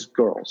 Chinese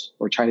girls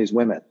or Chinese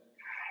women.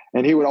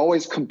 And he would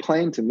always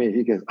complain to me.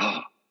 He goes,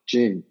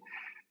 Gene,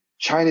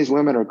 Chinese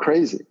women are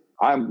crazy.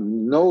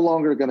 I'm no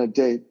longer going to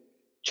date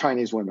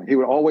Chinese women. He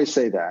would always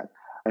say that.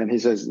 And he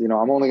says,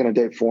 I'm only going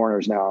to date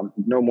foreigners now.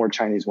 No more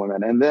Chinese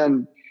women. And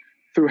then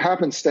through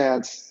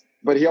happenstance,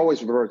 but he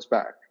always reverts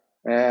back.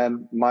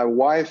 And my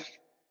wife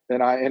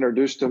and I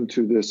introduced him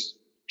to this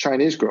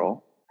Chinese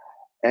girl.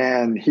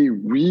 And he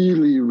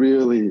really,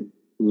 really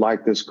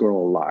liked this girl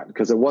a lot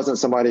because it wasn't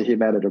somebody he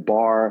met at a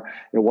bar.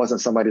 It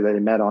wasn't somebody that he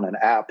met on an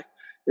app.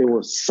 It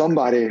was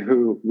somebody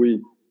who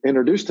we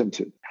introduced him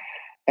to.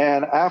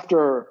 And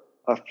after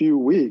a few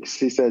weeks,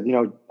 he said,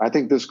 I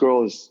think this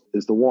girl is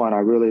the one. I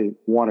really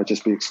want to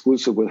just be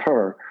exclusive with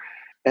her.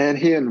 And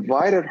he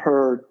invited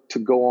her to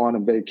go on a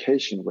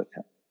vacation with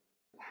him.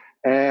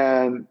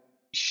 And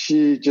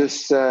she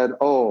just said,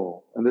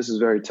 and this is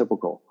very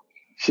typical.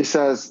 She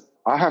says,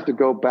 I have to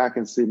go back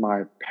and see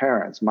my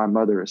parents. My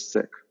mother is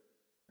sick.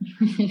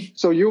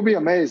 So you'll be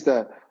amazed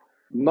that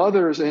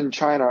mothers in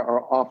China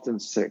are often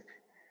sick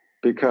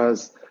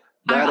because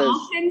are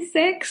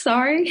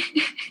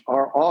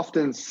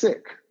often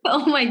sick.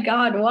 Oh my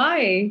God,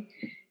 why?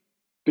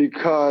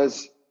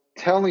 Because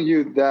telling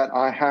you that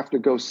I have to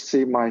go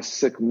see my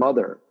sick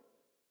mother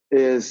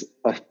is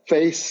a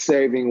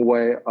face-saving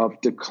way of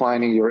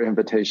declining your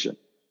invitation.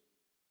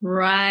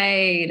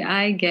 Right,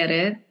 I get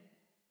it.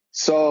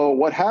 So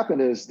what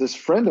happened is this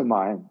friend of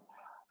mine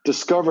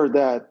discovered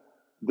that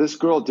this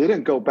girl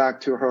didn't go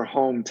back to her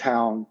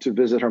hometown to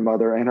visit her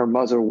mother, and her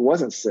mother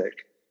wasn't sick.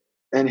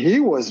 And he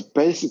was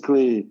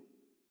basically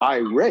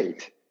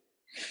irate.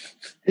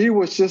 He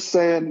was just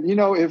saying,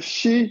 if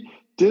she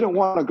didn't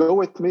want to go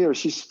with me or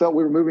she felt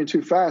we were moving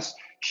too fast,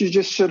 she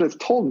just should have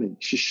told me.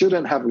 She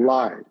shouldn't have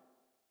lied.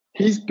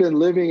 He's been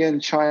living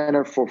in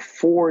China for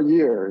 4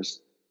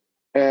 years,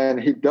 and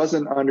he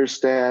doesn't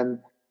understand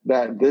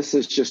that this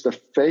is just a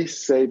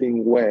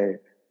face-saving way,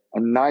 a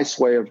nice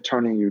way of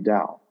turning you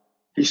down.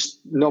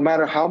 No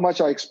matter how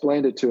much I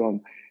explained it to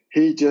him,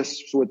 he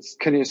just would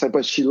continue to say,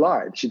 but she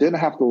lied. She didn't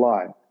have to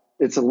lie.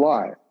 It's a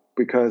lie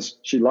because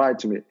she lied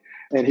to me.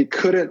 And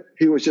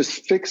he was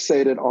just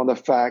fixated on the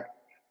fact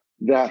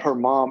that her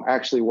mom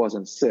actually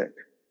wasn't sick.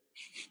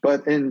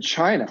 But in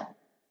China,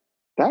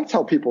 that's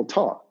how people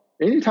talk.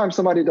 Anytime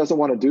somebody doesn't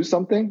want to do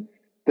something,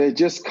 they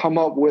just come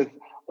up with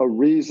a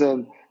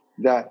reason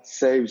that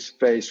saves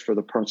face for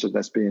the person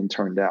that's being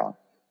turned down.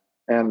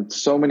 And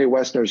so many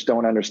Westerners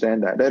don't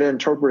understand that. They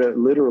interpret it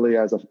literally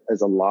as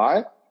a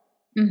lie.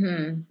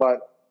 Mm-hmm. But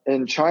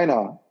in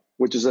China,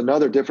 which is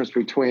another difference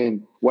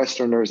between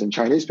Westerners and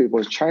Chinese people,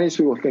 is Chinese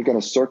people think in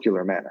a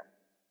circular manner.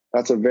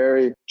 That's a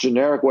very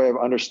generic way of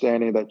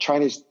understanding that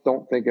Chinese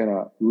don't think in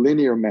a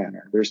linear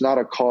manner. There's not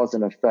a cause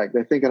and effect.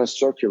 They think in a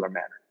circular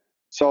manner.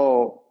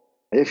 So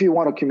if you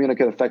want to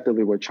communicate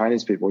effectively with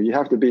Chinese people, you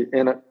have to be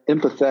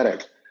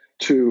empathetic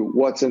to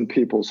what's in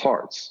people's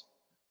hearts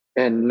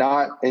and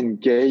not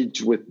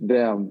engage with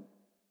them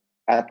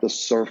at the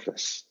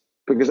surface.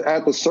 Because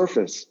at the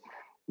surface,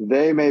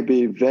 they may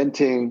be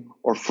venting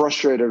or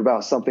frustrated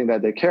about something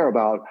that they care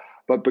about,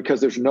 but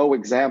because there's no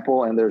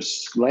example and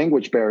there's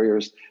language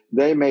barriers,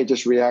 they may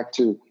just react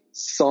to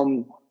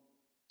some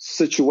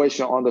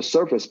situation on the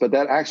surface, but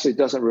that actually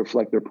doesn't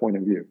reflect their point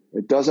of view.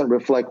 It doesn't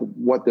reflect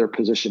what their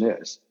position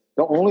is.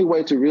 The only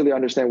way to really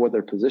understand what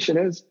their position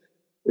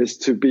is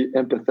to be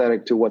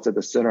empathetic to what's at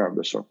the center of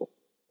the circle.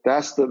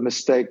 That's the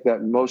mistake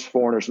that most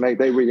foreigners make.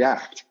 They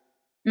react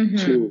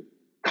to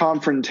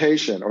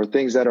confrontation or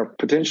things that are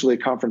potentially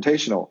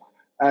confrontational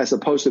as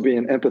opposed to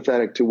being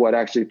empathetic to what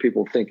actually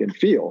people think and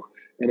feel.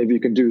 And if you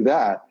can do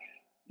that,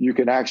 you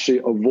can actually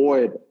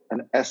avoid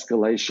an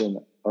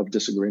escalation of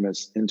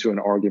disagreements into an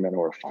argument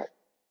or a fight.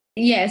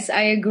 Yes,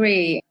 I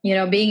agree.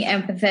 Being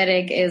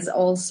empathetic is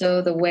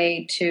also the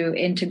way to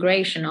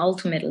integration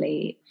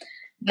ultimately.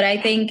 But I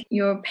think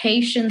your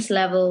patience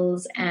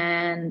levels,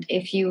 and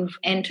if you've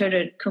entered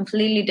a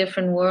completely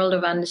different world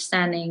of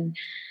understanding,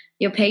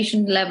 your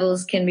patient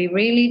levels can be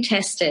really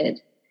tested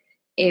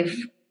if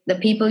the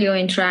people you're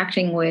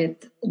interacting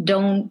with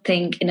don't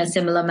think in a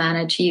similar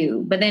manner to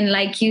you. But then,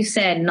 like you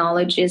said,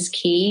 knowledge is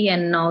key,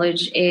 and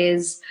knowledge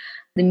is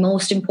the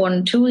most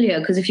important tool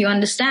here. Because if you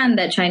understand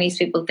that Chinese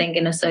people think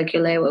in a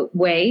circular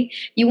way,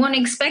 you won't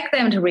expect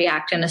them to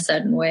react in a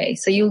certain way.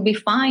 So you'll be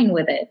fine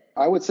with it.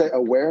 I would say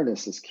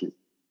awareness is key.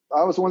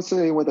 I was once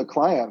sitting with a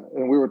client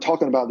and we were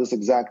talking about this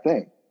exact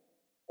thing.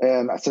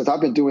 And since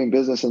I've been doing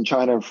business in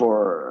China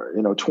for,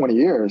 20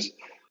 years,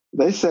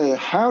 they say,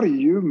 how do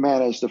you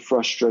manage the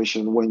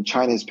frustration when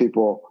Chinese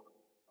people,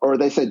 or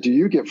they say, do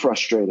you get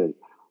frustrated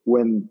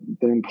when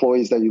the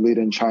employees that you lead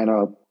in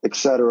China, et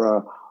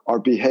cetera, are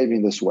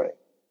behaving this way?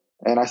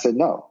 And I said,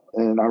 no.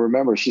 And I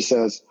remember she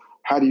says,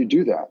 how do you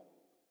do that?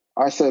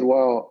 I said,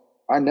 well,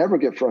 I never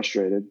get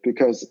frustrated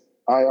because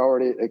I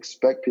already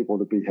expect people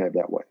to behave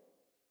that way.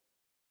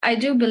 I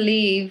do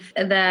believe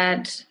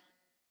that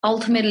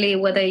ultimately,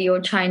 whether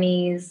you're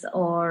Chinese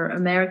or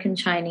American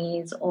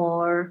Chinese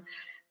or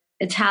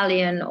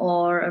Italian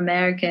or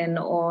American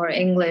or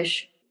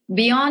English,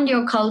 beyond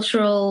your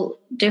cultural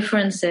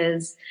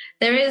differences,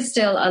 there is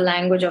still a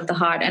language of the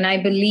heart. And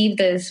I believe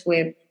this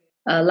with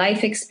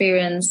life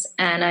experience,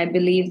 and I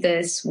believe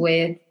this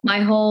with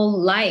my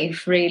whole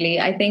life, really.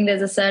 I think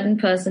there's a certain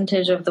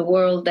percentage of the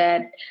world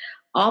that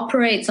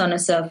operates on a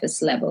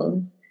surface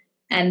level,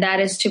 and that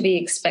is to be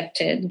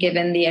expected,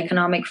 given the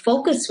economic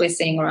focus we're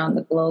seeing around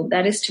the globe.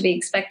 That is to be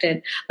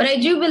expected. But I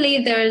do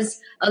believe there's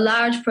a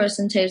large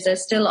percentage that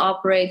still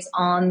operates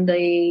on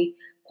the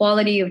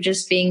quality of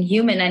just being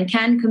human and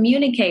can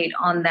communicate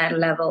on that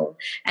level.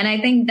 And I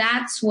think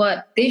that's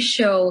what this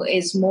show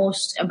is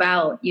most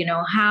about,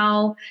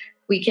 how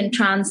we can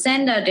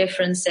transcend our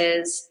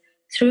differences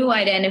through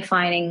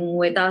identifying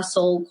with our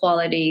soul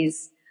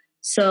qualities.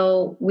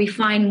 So we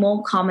find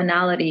more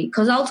commonality,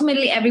 because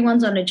ultimately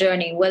everyone's on a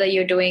journey, whether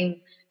you're doing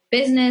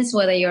business,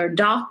 whether you're a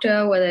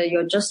doctor, whether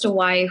you're just a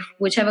wife,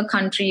 whichever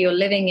country you're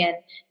living in,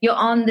 you're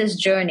on this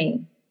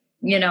journey,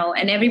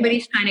 and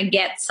everybody's trying to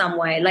get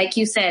somewhere. Like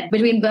you said,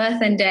 between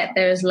birth and death,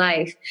 there's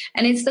life.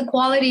 And it's the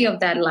quality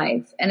of that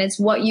life. And it's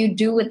what you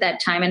do with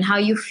that time and how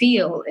you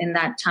feel in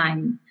that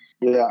time.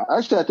 Yeah,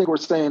 actually, I think we're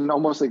saying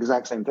almost the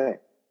exact same thing.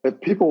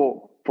 If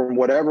people from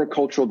whatever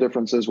cultural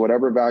differences,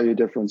 whatever value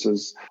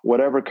differences,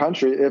 whatever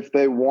country, if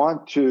they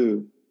want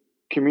to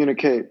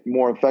communicate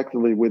more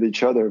effectively with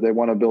each other, they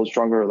want to build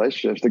stronger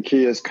relationships, the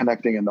key is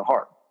connecting in the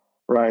heart,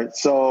 right?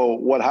 So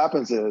what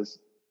happens is,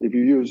 if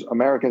you use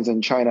Americans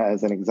in China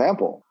as an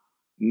example,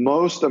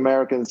 most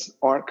Americans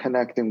aren't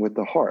connecting with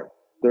the heart.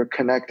 They're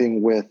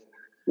connecting with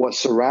what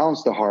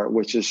surrounds the heart,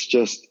 which is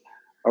just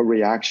a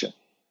reaction.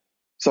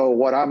 So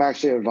what I'm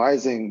actually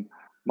advising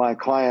my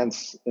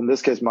clients, in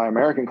this case, my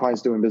American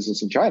clients doing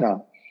business in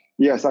China,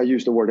 yes, I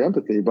use the word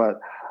empathy, but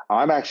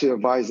I'm actually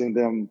advising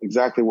them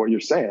exactly what you're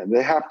saying.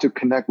 They have to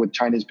connect with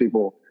Chinese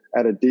people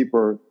at a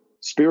deeper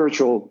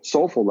spiritual,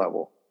 soulful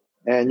level.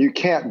 And you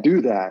can't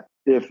do that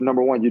if,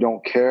 number one, you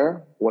don't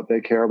care what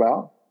they care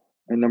about.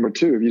 And number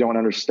two, if you don't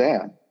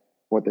understand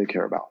what they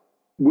care about.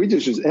 We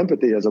just use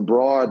empathy as a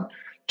broad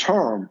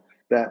term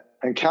that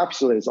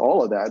encapsulates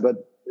all of that, but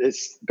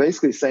it's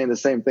basically saying the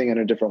same thing in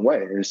a different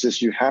way. It's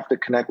just you have to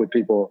connect with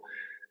people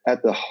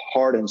at the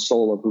heart and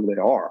soul of who they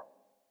are.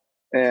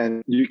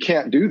 And you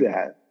can't do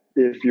that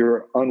if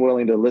you're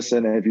unwilling to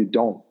listen, and if you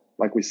don't,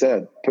 like we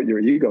said, put your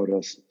ego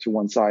to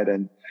one side.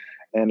 And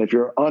if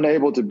you're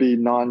unable to be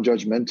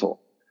non-judgmental,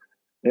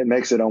 it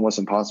makes it almost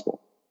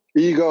impossible.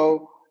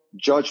 Ego,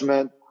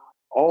 judgment,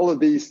 all of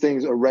these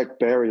things erect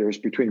barriers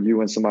between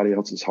you and somebody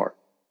else's heart.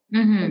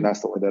 Mm-hmm. And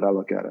that's the way that I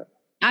look at it.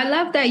 I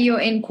love that you're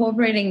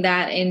incorporating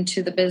that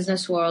into the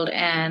business world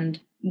and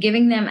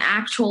giving them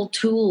actual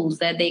tools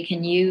that they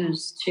can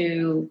use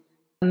to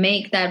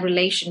make that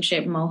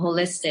relationship more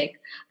holistic.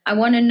 I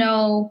want to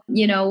know,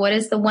 what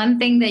is the one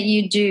thing that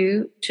you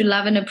do to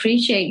love and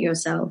appreciate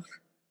yourself?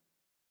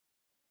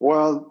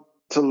 Well,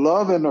 to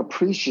love and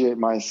appreciate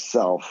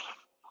myself,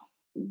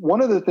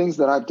 one of the things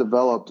that I've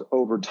developed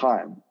over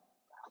time,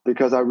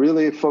 because I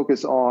really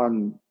focus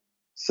on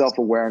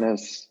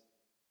self-awareness,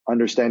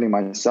 understanding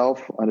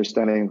myself,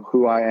 understanding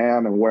who I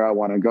am and where I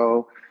want to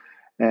go,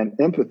 and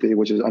empathy,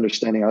 which is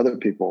understanding other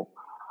people.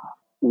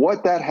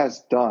 What that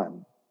has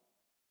done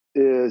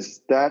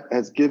is that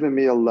has given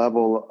me a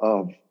level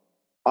of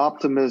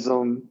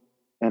optimism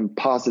and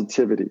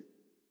positivity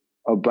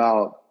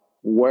about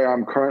where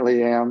I'm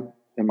currently am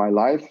in my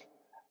life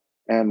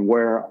and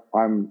where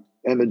I'm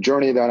in the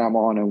journey that I'm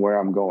on and where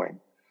I'm going.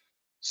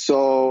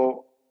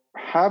 So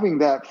having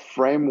that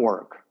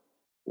framework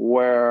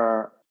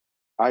where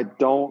I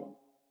don't,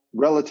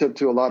 relative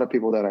to a lot of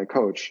people that I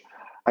coach,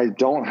 I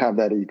don't have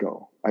that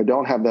ego. I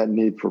don't have that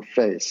need for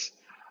face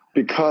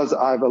because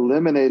I've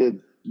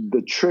eliminated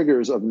the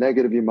triggers of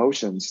negative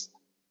emotions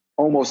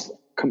almost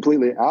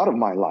completely out of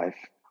my life.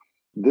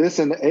 This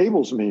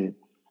enables me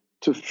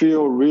to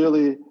feel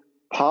really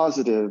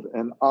positive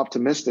and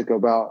optimistic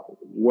about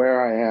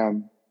where I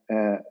am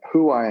and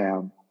who I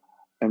am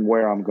and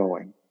where I'm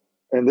going.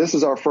 And this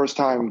is our first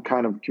time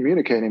kind of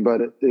communicating,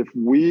 but if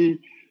we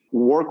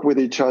work with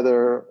each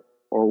other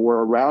or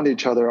were around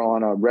each other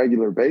on a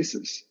regular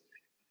basis,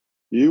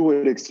 you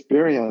would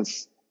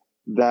experience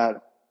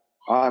that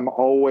I'm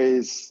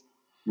always,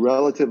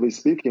 relatively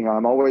speaking,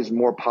 I'm always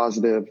more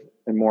positive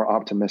and more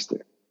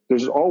optimistic.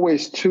 There's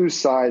always two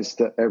sides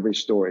to every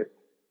story.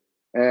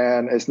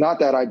 And it's not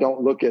that I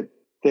don't look at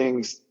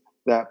things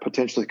that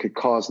potentially could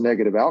cause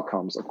negative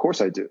outcomes. Of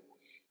course I do.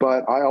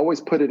 But I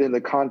always put it in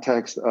the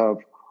context of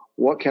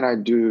what can I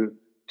do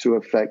to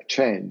affect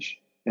change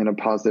in a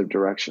positive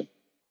direction.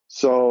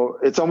 So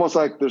it's almost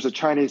like there's a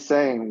Chinese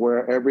saying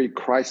where every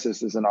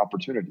crisis is an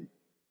opportunity.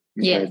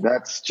 Okay? Yeah.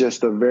 That's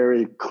just a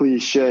very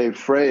cliche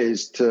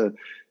phrase to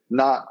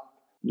not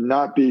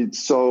be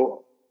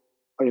so,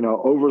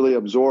 overly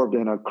absorbed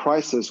in a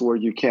crisis where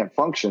you can't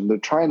function.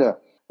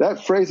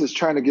 That phrase is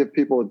trying to give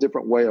people a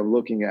different way of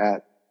looking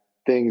at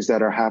things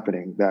that are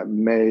happening that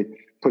may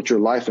put your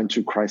life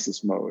into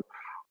crisis mode.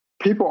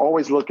 People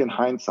always look in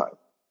hindsight.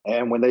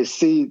 And when they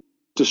see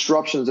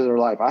disruptions in their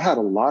life, I had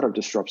a lot of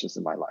disruptions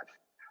in my life,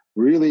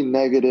 really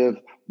negative,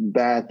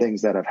 bad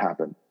things that have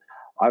happened.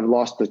 I've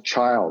lost a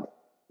child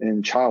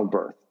in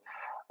childbirth.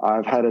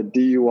 I've had a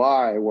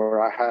DUI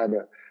where I had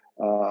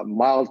a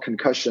mild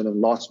concussion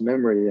and lost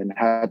memory and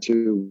had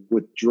to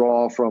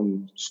withdraw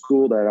from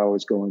school that I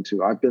was going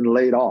to. I've been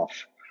laid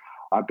off.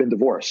 I've been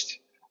divorced.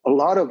 A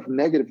lot of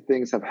negative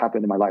things have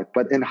happened in my life.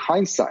 But in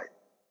hindsight,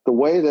 the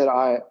way that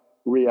I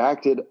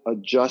reacted,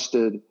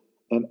 adjusted,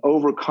 and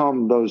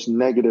overcome those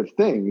negative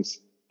things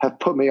have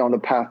put me on the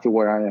path to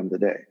where I am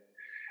today.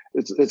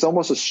 It's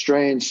almost a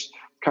strange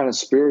kind of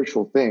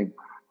spiritual thing.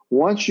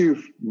 Once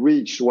you've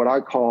reached what I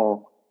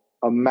call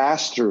a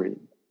mastery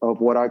of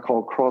what I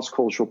call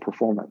cross-cultural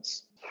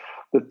performance,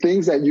 the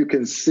things that you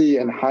can see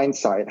in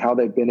hindsight, how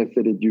they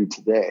benefited you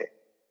today,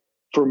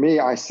 for me,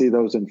 I see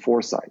those in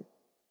foresight.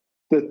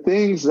 The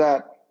things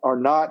that are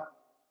not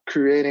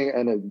creating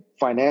a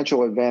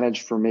financial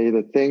advantage for me,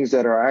 the things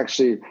that are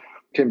actually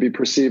can be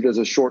perceived as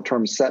a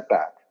short-term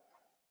setback,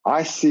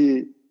 I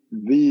see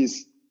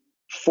these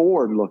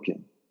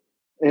forward-looking.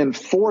 In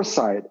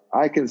foresight,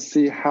 I can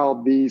see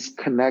how these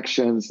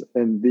connections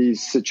and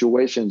these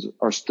situations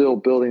are still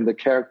building the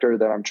character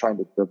that I'm trying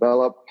to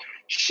develop,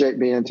 shape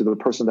me into the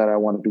person that I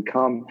want to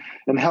become,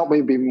 and help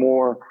me be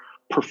more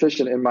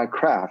proficient in my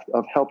craft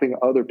of helping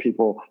other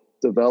people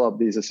develop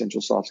these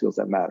essential soft skills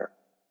that matter.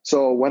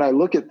 So when I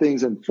look at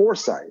things in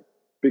foresight,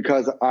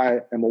 because I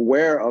am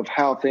aware of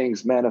how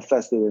things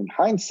manifested in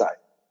hindsight,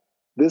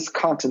 this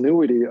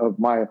continuity of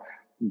my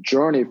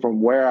journey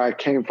from where I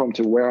came from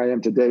to where I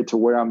am today to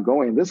where I'm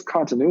going, this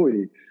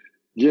continuity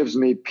gives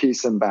me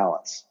peace and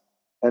balance.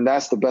 And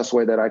that's the best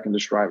way that I can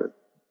describe it.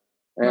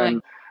 And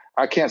right.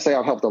 I can't say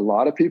I've helped a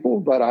lot of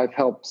people, but I've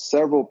helped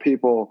several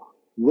people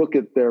look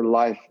at their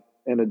life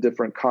in a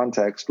different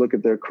context, look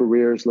at their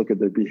careers, look at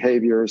their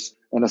behaviors,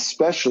 and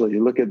especially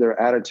look at their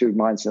attitude,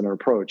 mindset, and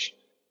approach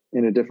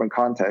in a different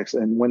context.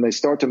 And when they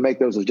start to make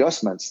those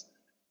adjustments,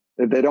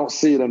 if they don't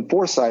see it in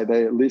foresight,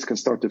 they at least can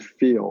start to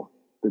feel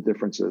the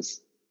differences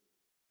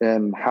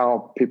and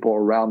how people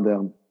around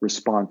them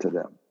respond to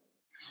them.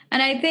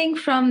 And I think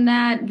from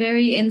that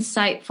very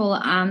insightful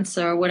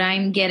answer, what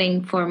I'm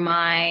getting for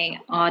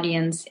my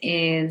audience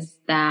is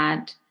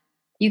that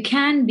you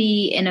can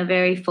be in a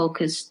very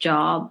focused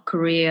job,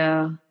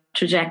 career,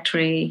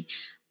 trajectory,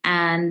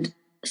 and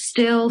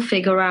still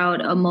figure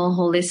out a more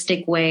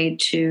holistic way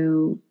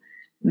to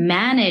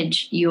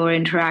manage your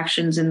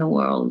interactions in the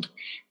world.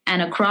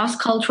 And a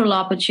cross-cultural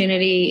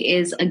opportunity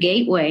is a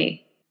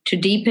gateway to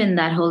deepen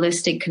that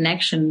holistic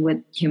connection with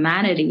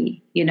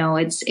humanity.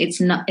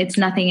 It's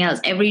nothing else.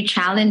 Every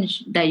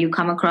challenge that you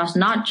come across,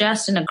 not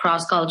just in a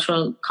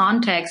cross-cultural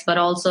context, but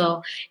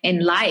also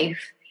in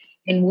life,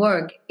 in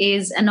work,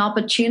 is an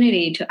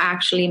opportunity to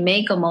actually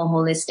make a more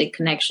holistic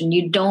connection.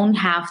 You don't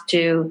have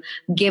to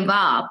give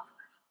up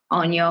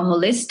on your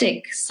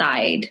holistic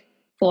side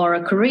for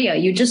a career.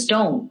 You just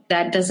don't.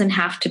 That doesn't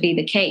have to be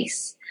the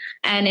case.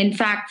 And in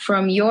fact,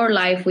 from your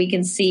life, we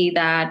can see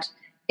that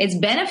it's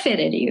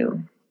benefited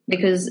you,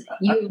 because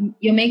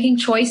you're making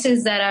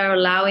choices that are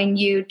allowing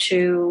you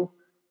to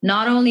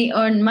not only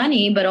earn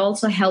money, but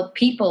also help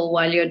people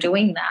while you're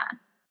doing that.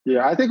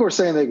 Yeah, I think we're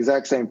saying the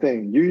exact same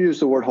thing. You use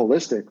the word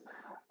holistic.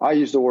 I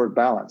use the word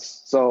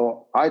balance.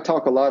 So I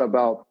talk a lot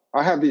about,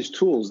 I have these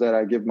tools that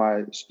I give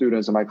my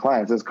students and my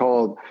clients. It's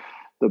called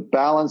the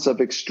Balance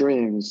of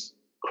Extremes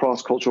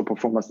Cross-Cultural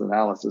Performance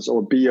Analysis,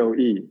 or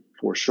BOE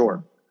for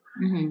short.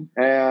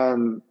 Mm-hmm.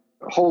 And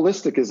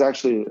holistic is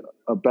actually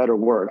a better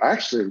word.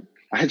 Actually,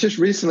 I just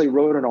recently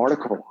wrote an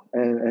article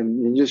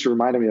and you just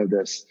reminded me of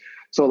this.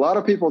 So a lot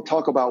of people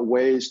talk about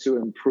ways to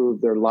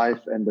improve their life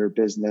and their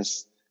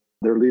business,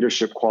 their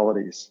leadership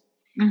qualities.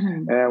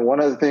 Mm-hmm. And one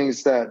of the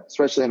things that,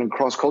 especially in a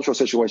cross-cultural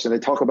situation, they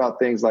talk about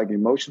things like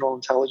emotional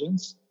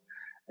intelligence,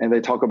 and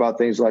they talk about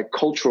things like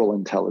cultural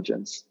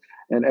intelligence.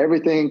 And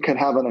everything can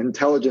have an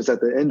intelligence at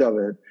the end of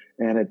it,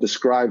 and it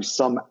describes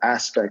some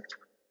aspect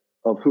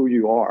of who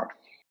you are.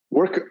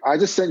 I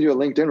just sent you a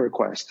LinkedIn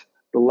request.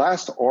 The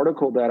last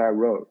article that I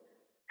wrote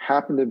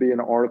happened to be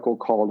an article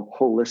called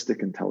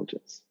Holistic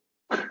Intelligence.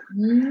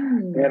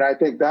 And I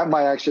think that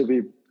might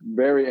actually be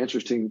very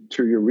interesting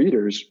to your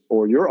readers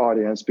or your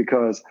audience,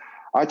 because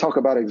I talk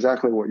about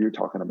exactly what you're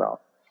talking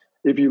about.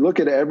 If you look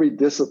at every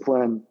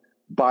discipline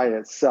by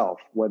itself,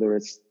 whether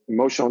it's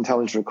emotional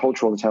intelligence or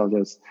cultural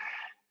intelligence,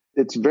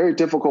 it's very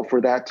difficult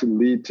for that to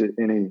lead to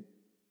any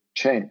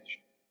change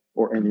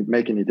or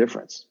make any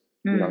difference.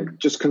 You know,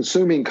 just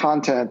consuming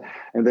content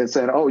and then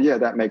saying, oh yeah,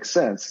 that makes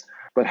sense.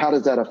 But how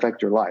does that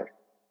affect your life?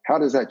 How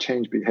does that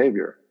change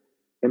behavior?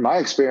 In my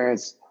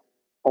experience,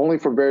 only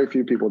for very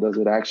few people does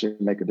it actually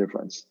make a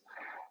difference.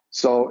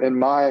 So in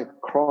my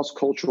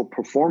cross-cultural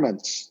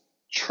performance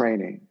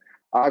training,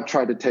 I've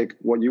tried to take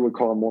what you would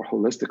call a more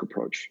holistic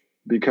approach,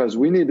 because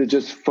we need to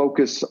just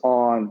focus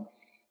on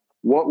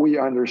what we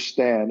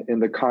understand in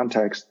the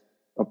context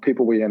of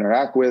people we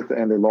interact with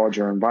and the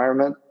larger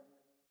environment.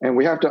 And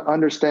we have to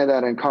understand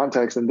that in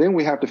context. And then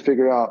we have to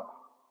figure out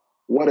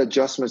what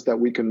adjustments that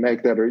we can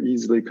make that are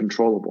easily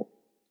controllable.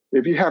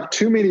 If you have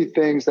too many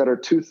things that are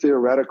too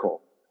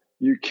theoretical,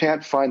 you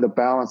can't find the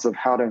balance of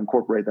how to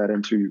incorporate that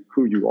into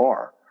who you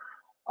are.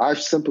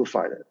 I've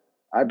simplified it.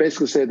 I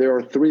basically say there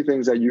are 3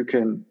 things that you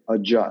can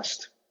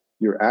adjust: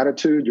 your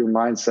attitude, your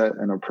mindset,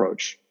 and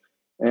approach.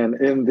 And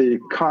in the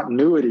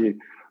continuity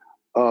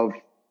of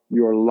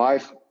your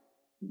life,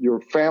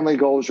 your family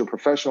goals, your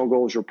professional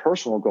goals, your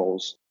personal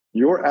goals,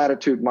 your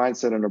attitude,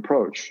 mindset, and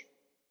approach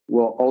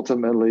will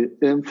ultimately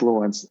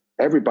influence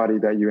everybody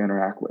that you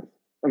interact with.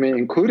 I mean,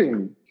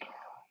 including,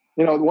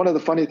 you know, one of the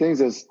funny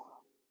things is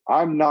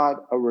I'm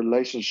not a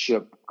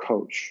relationship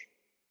coach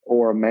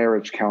or a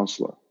marriage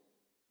counselor,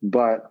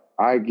 but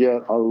I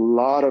get a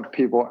lot of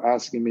people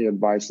asking me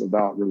advice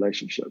about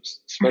relationships,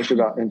 especially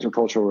about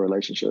intercultural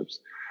relationships,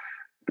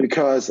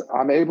 because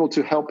I'm able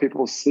to help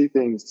people see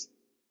things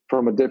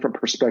from a different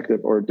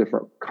perspective or a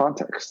different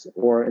context,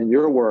 or in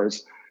your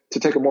words, to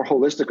take a more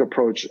holistic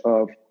approach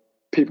of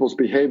people's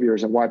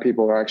behaviors and why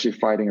people are actually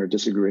fighting or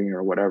disagreeing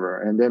or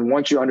whatever. And then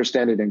once you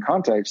understand it in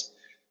context,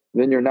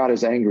 then you're not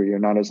as angry, you're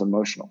not as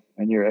emotional,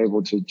 and you're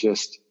able to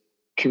just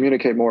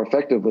communicate more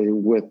effectively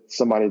with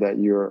somebody that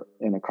you're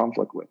in a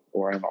conflict with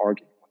or in an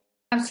argument with.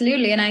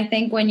 Absolutely. And I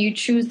think when you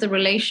choose the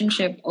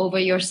relationship over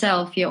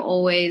yourself, you're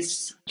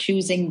always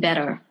choosing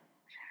better.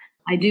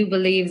 I do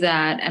believe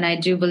that. And I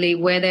do believe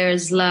where there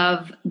is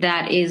love,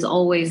 that is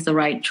always the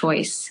right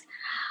choice.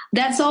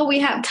 That's all we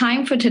have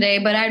time for today,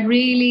 but I'd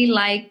really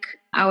like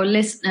our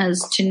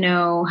listeners to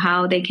know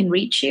how they can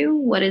reach you.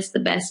 What is the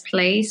best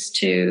place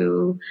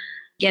to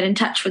get in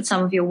touch with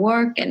some of your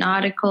work and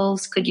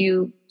articles? Could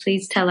you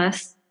please tell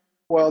us?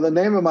 Well, the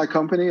name of my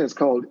company is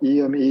called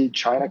EME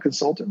China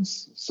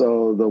Consultants.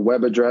 So the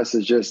web address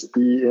is just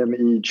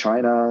emechina.us.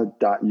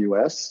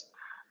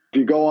 If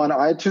you go on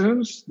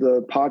iTunes,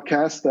 the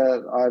podcast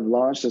that I've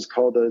launched is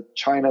called the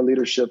China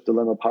Leadership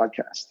Dilemma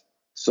Podcast.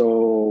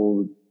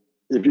 So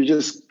if you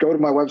just go to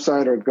my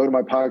website or go to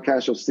my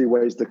podcast, you'll see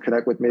ways to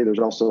connect with me. There's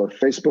also a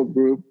Facebook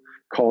group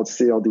called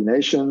CLD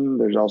Nation.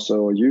 There's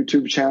also a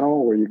YouTube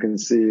channel where you can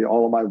see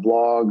all of my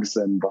vlogs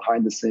and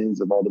behind the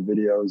scenes of all the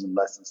videos and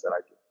lessons that I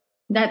do.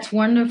 That's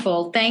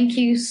wonderful. Thank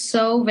you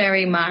so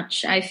very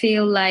much. I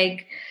feel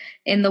like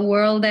in the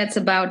world that's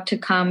about to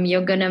come,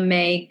 you're going to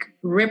make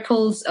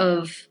ripples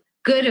of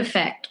good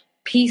effect,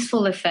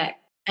 peaceful effect,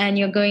 and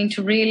you're going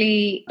to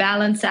really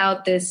balance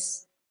out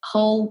this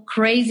whole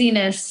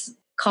craziness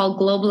called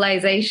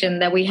globalization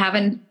that we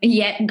haven't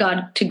yet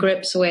got to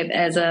grips with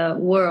as a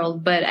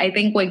world. But I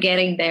think we're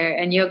getting there,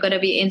 and you're going to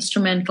be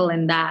instrumental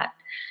in that.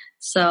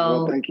 So,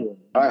 well, thank you.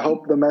 I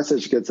hope the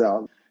message gets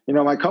out. You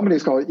know, my company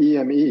is called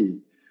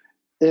EME.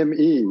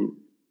 ME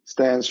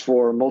stands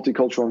for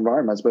multicultural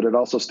environments, but it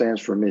also stands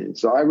for me.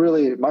 So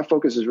my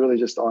focus is really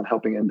just on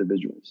helping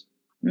individuals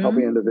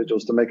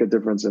to make a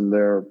difference in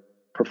their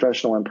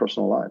professional and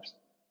personal lives.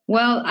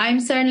 Well,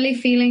 I'm certainly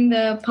feeling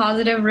the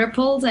positive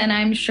ripples, and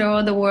I'm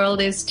sure the world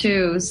is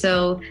too.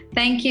 So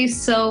thank you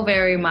so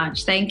very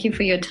much. Thank you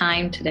for your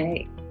time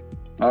today.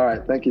 All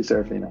right. Thank you,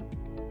 Serafina.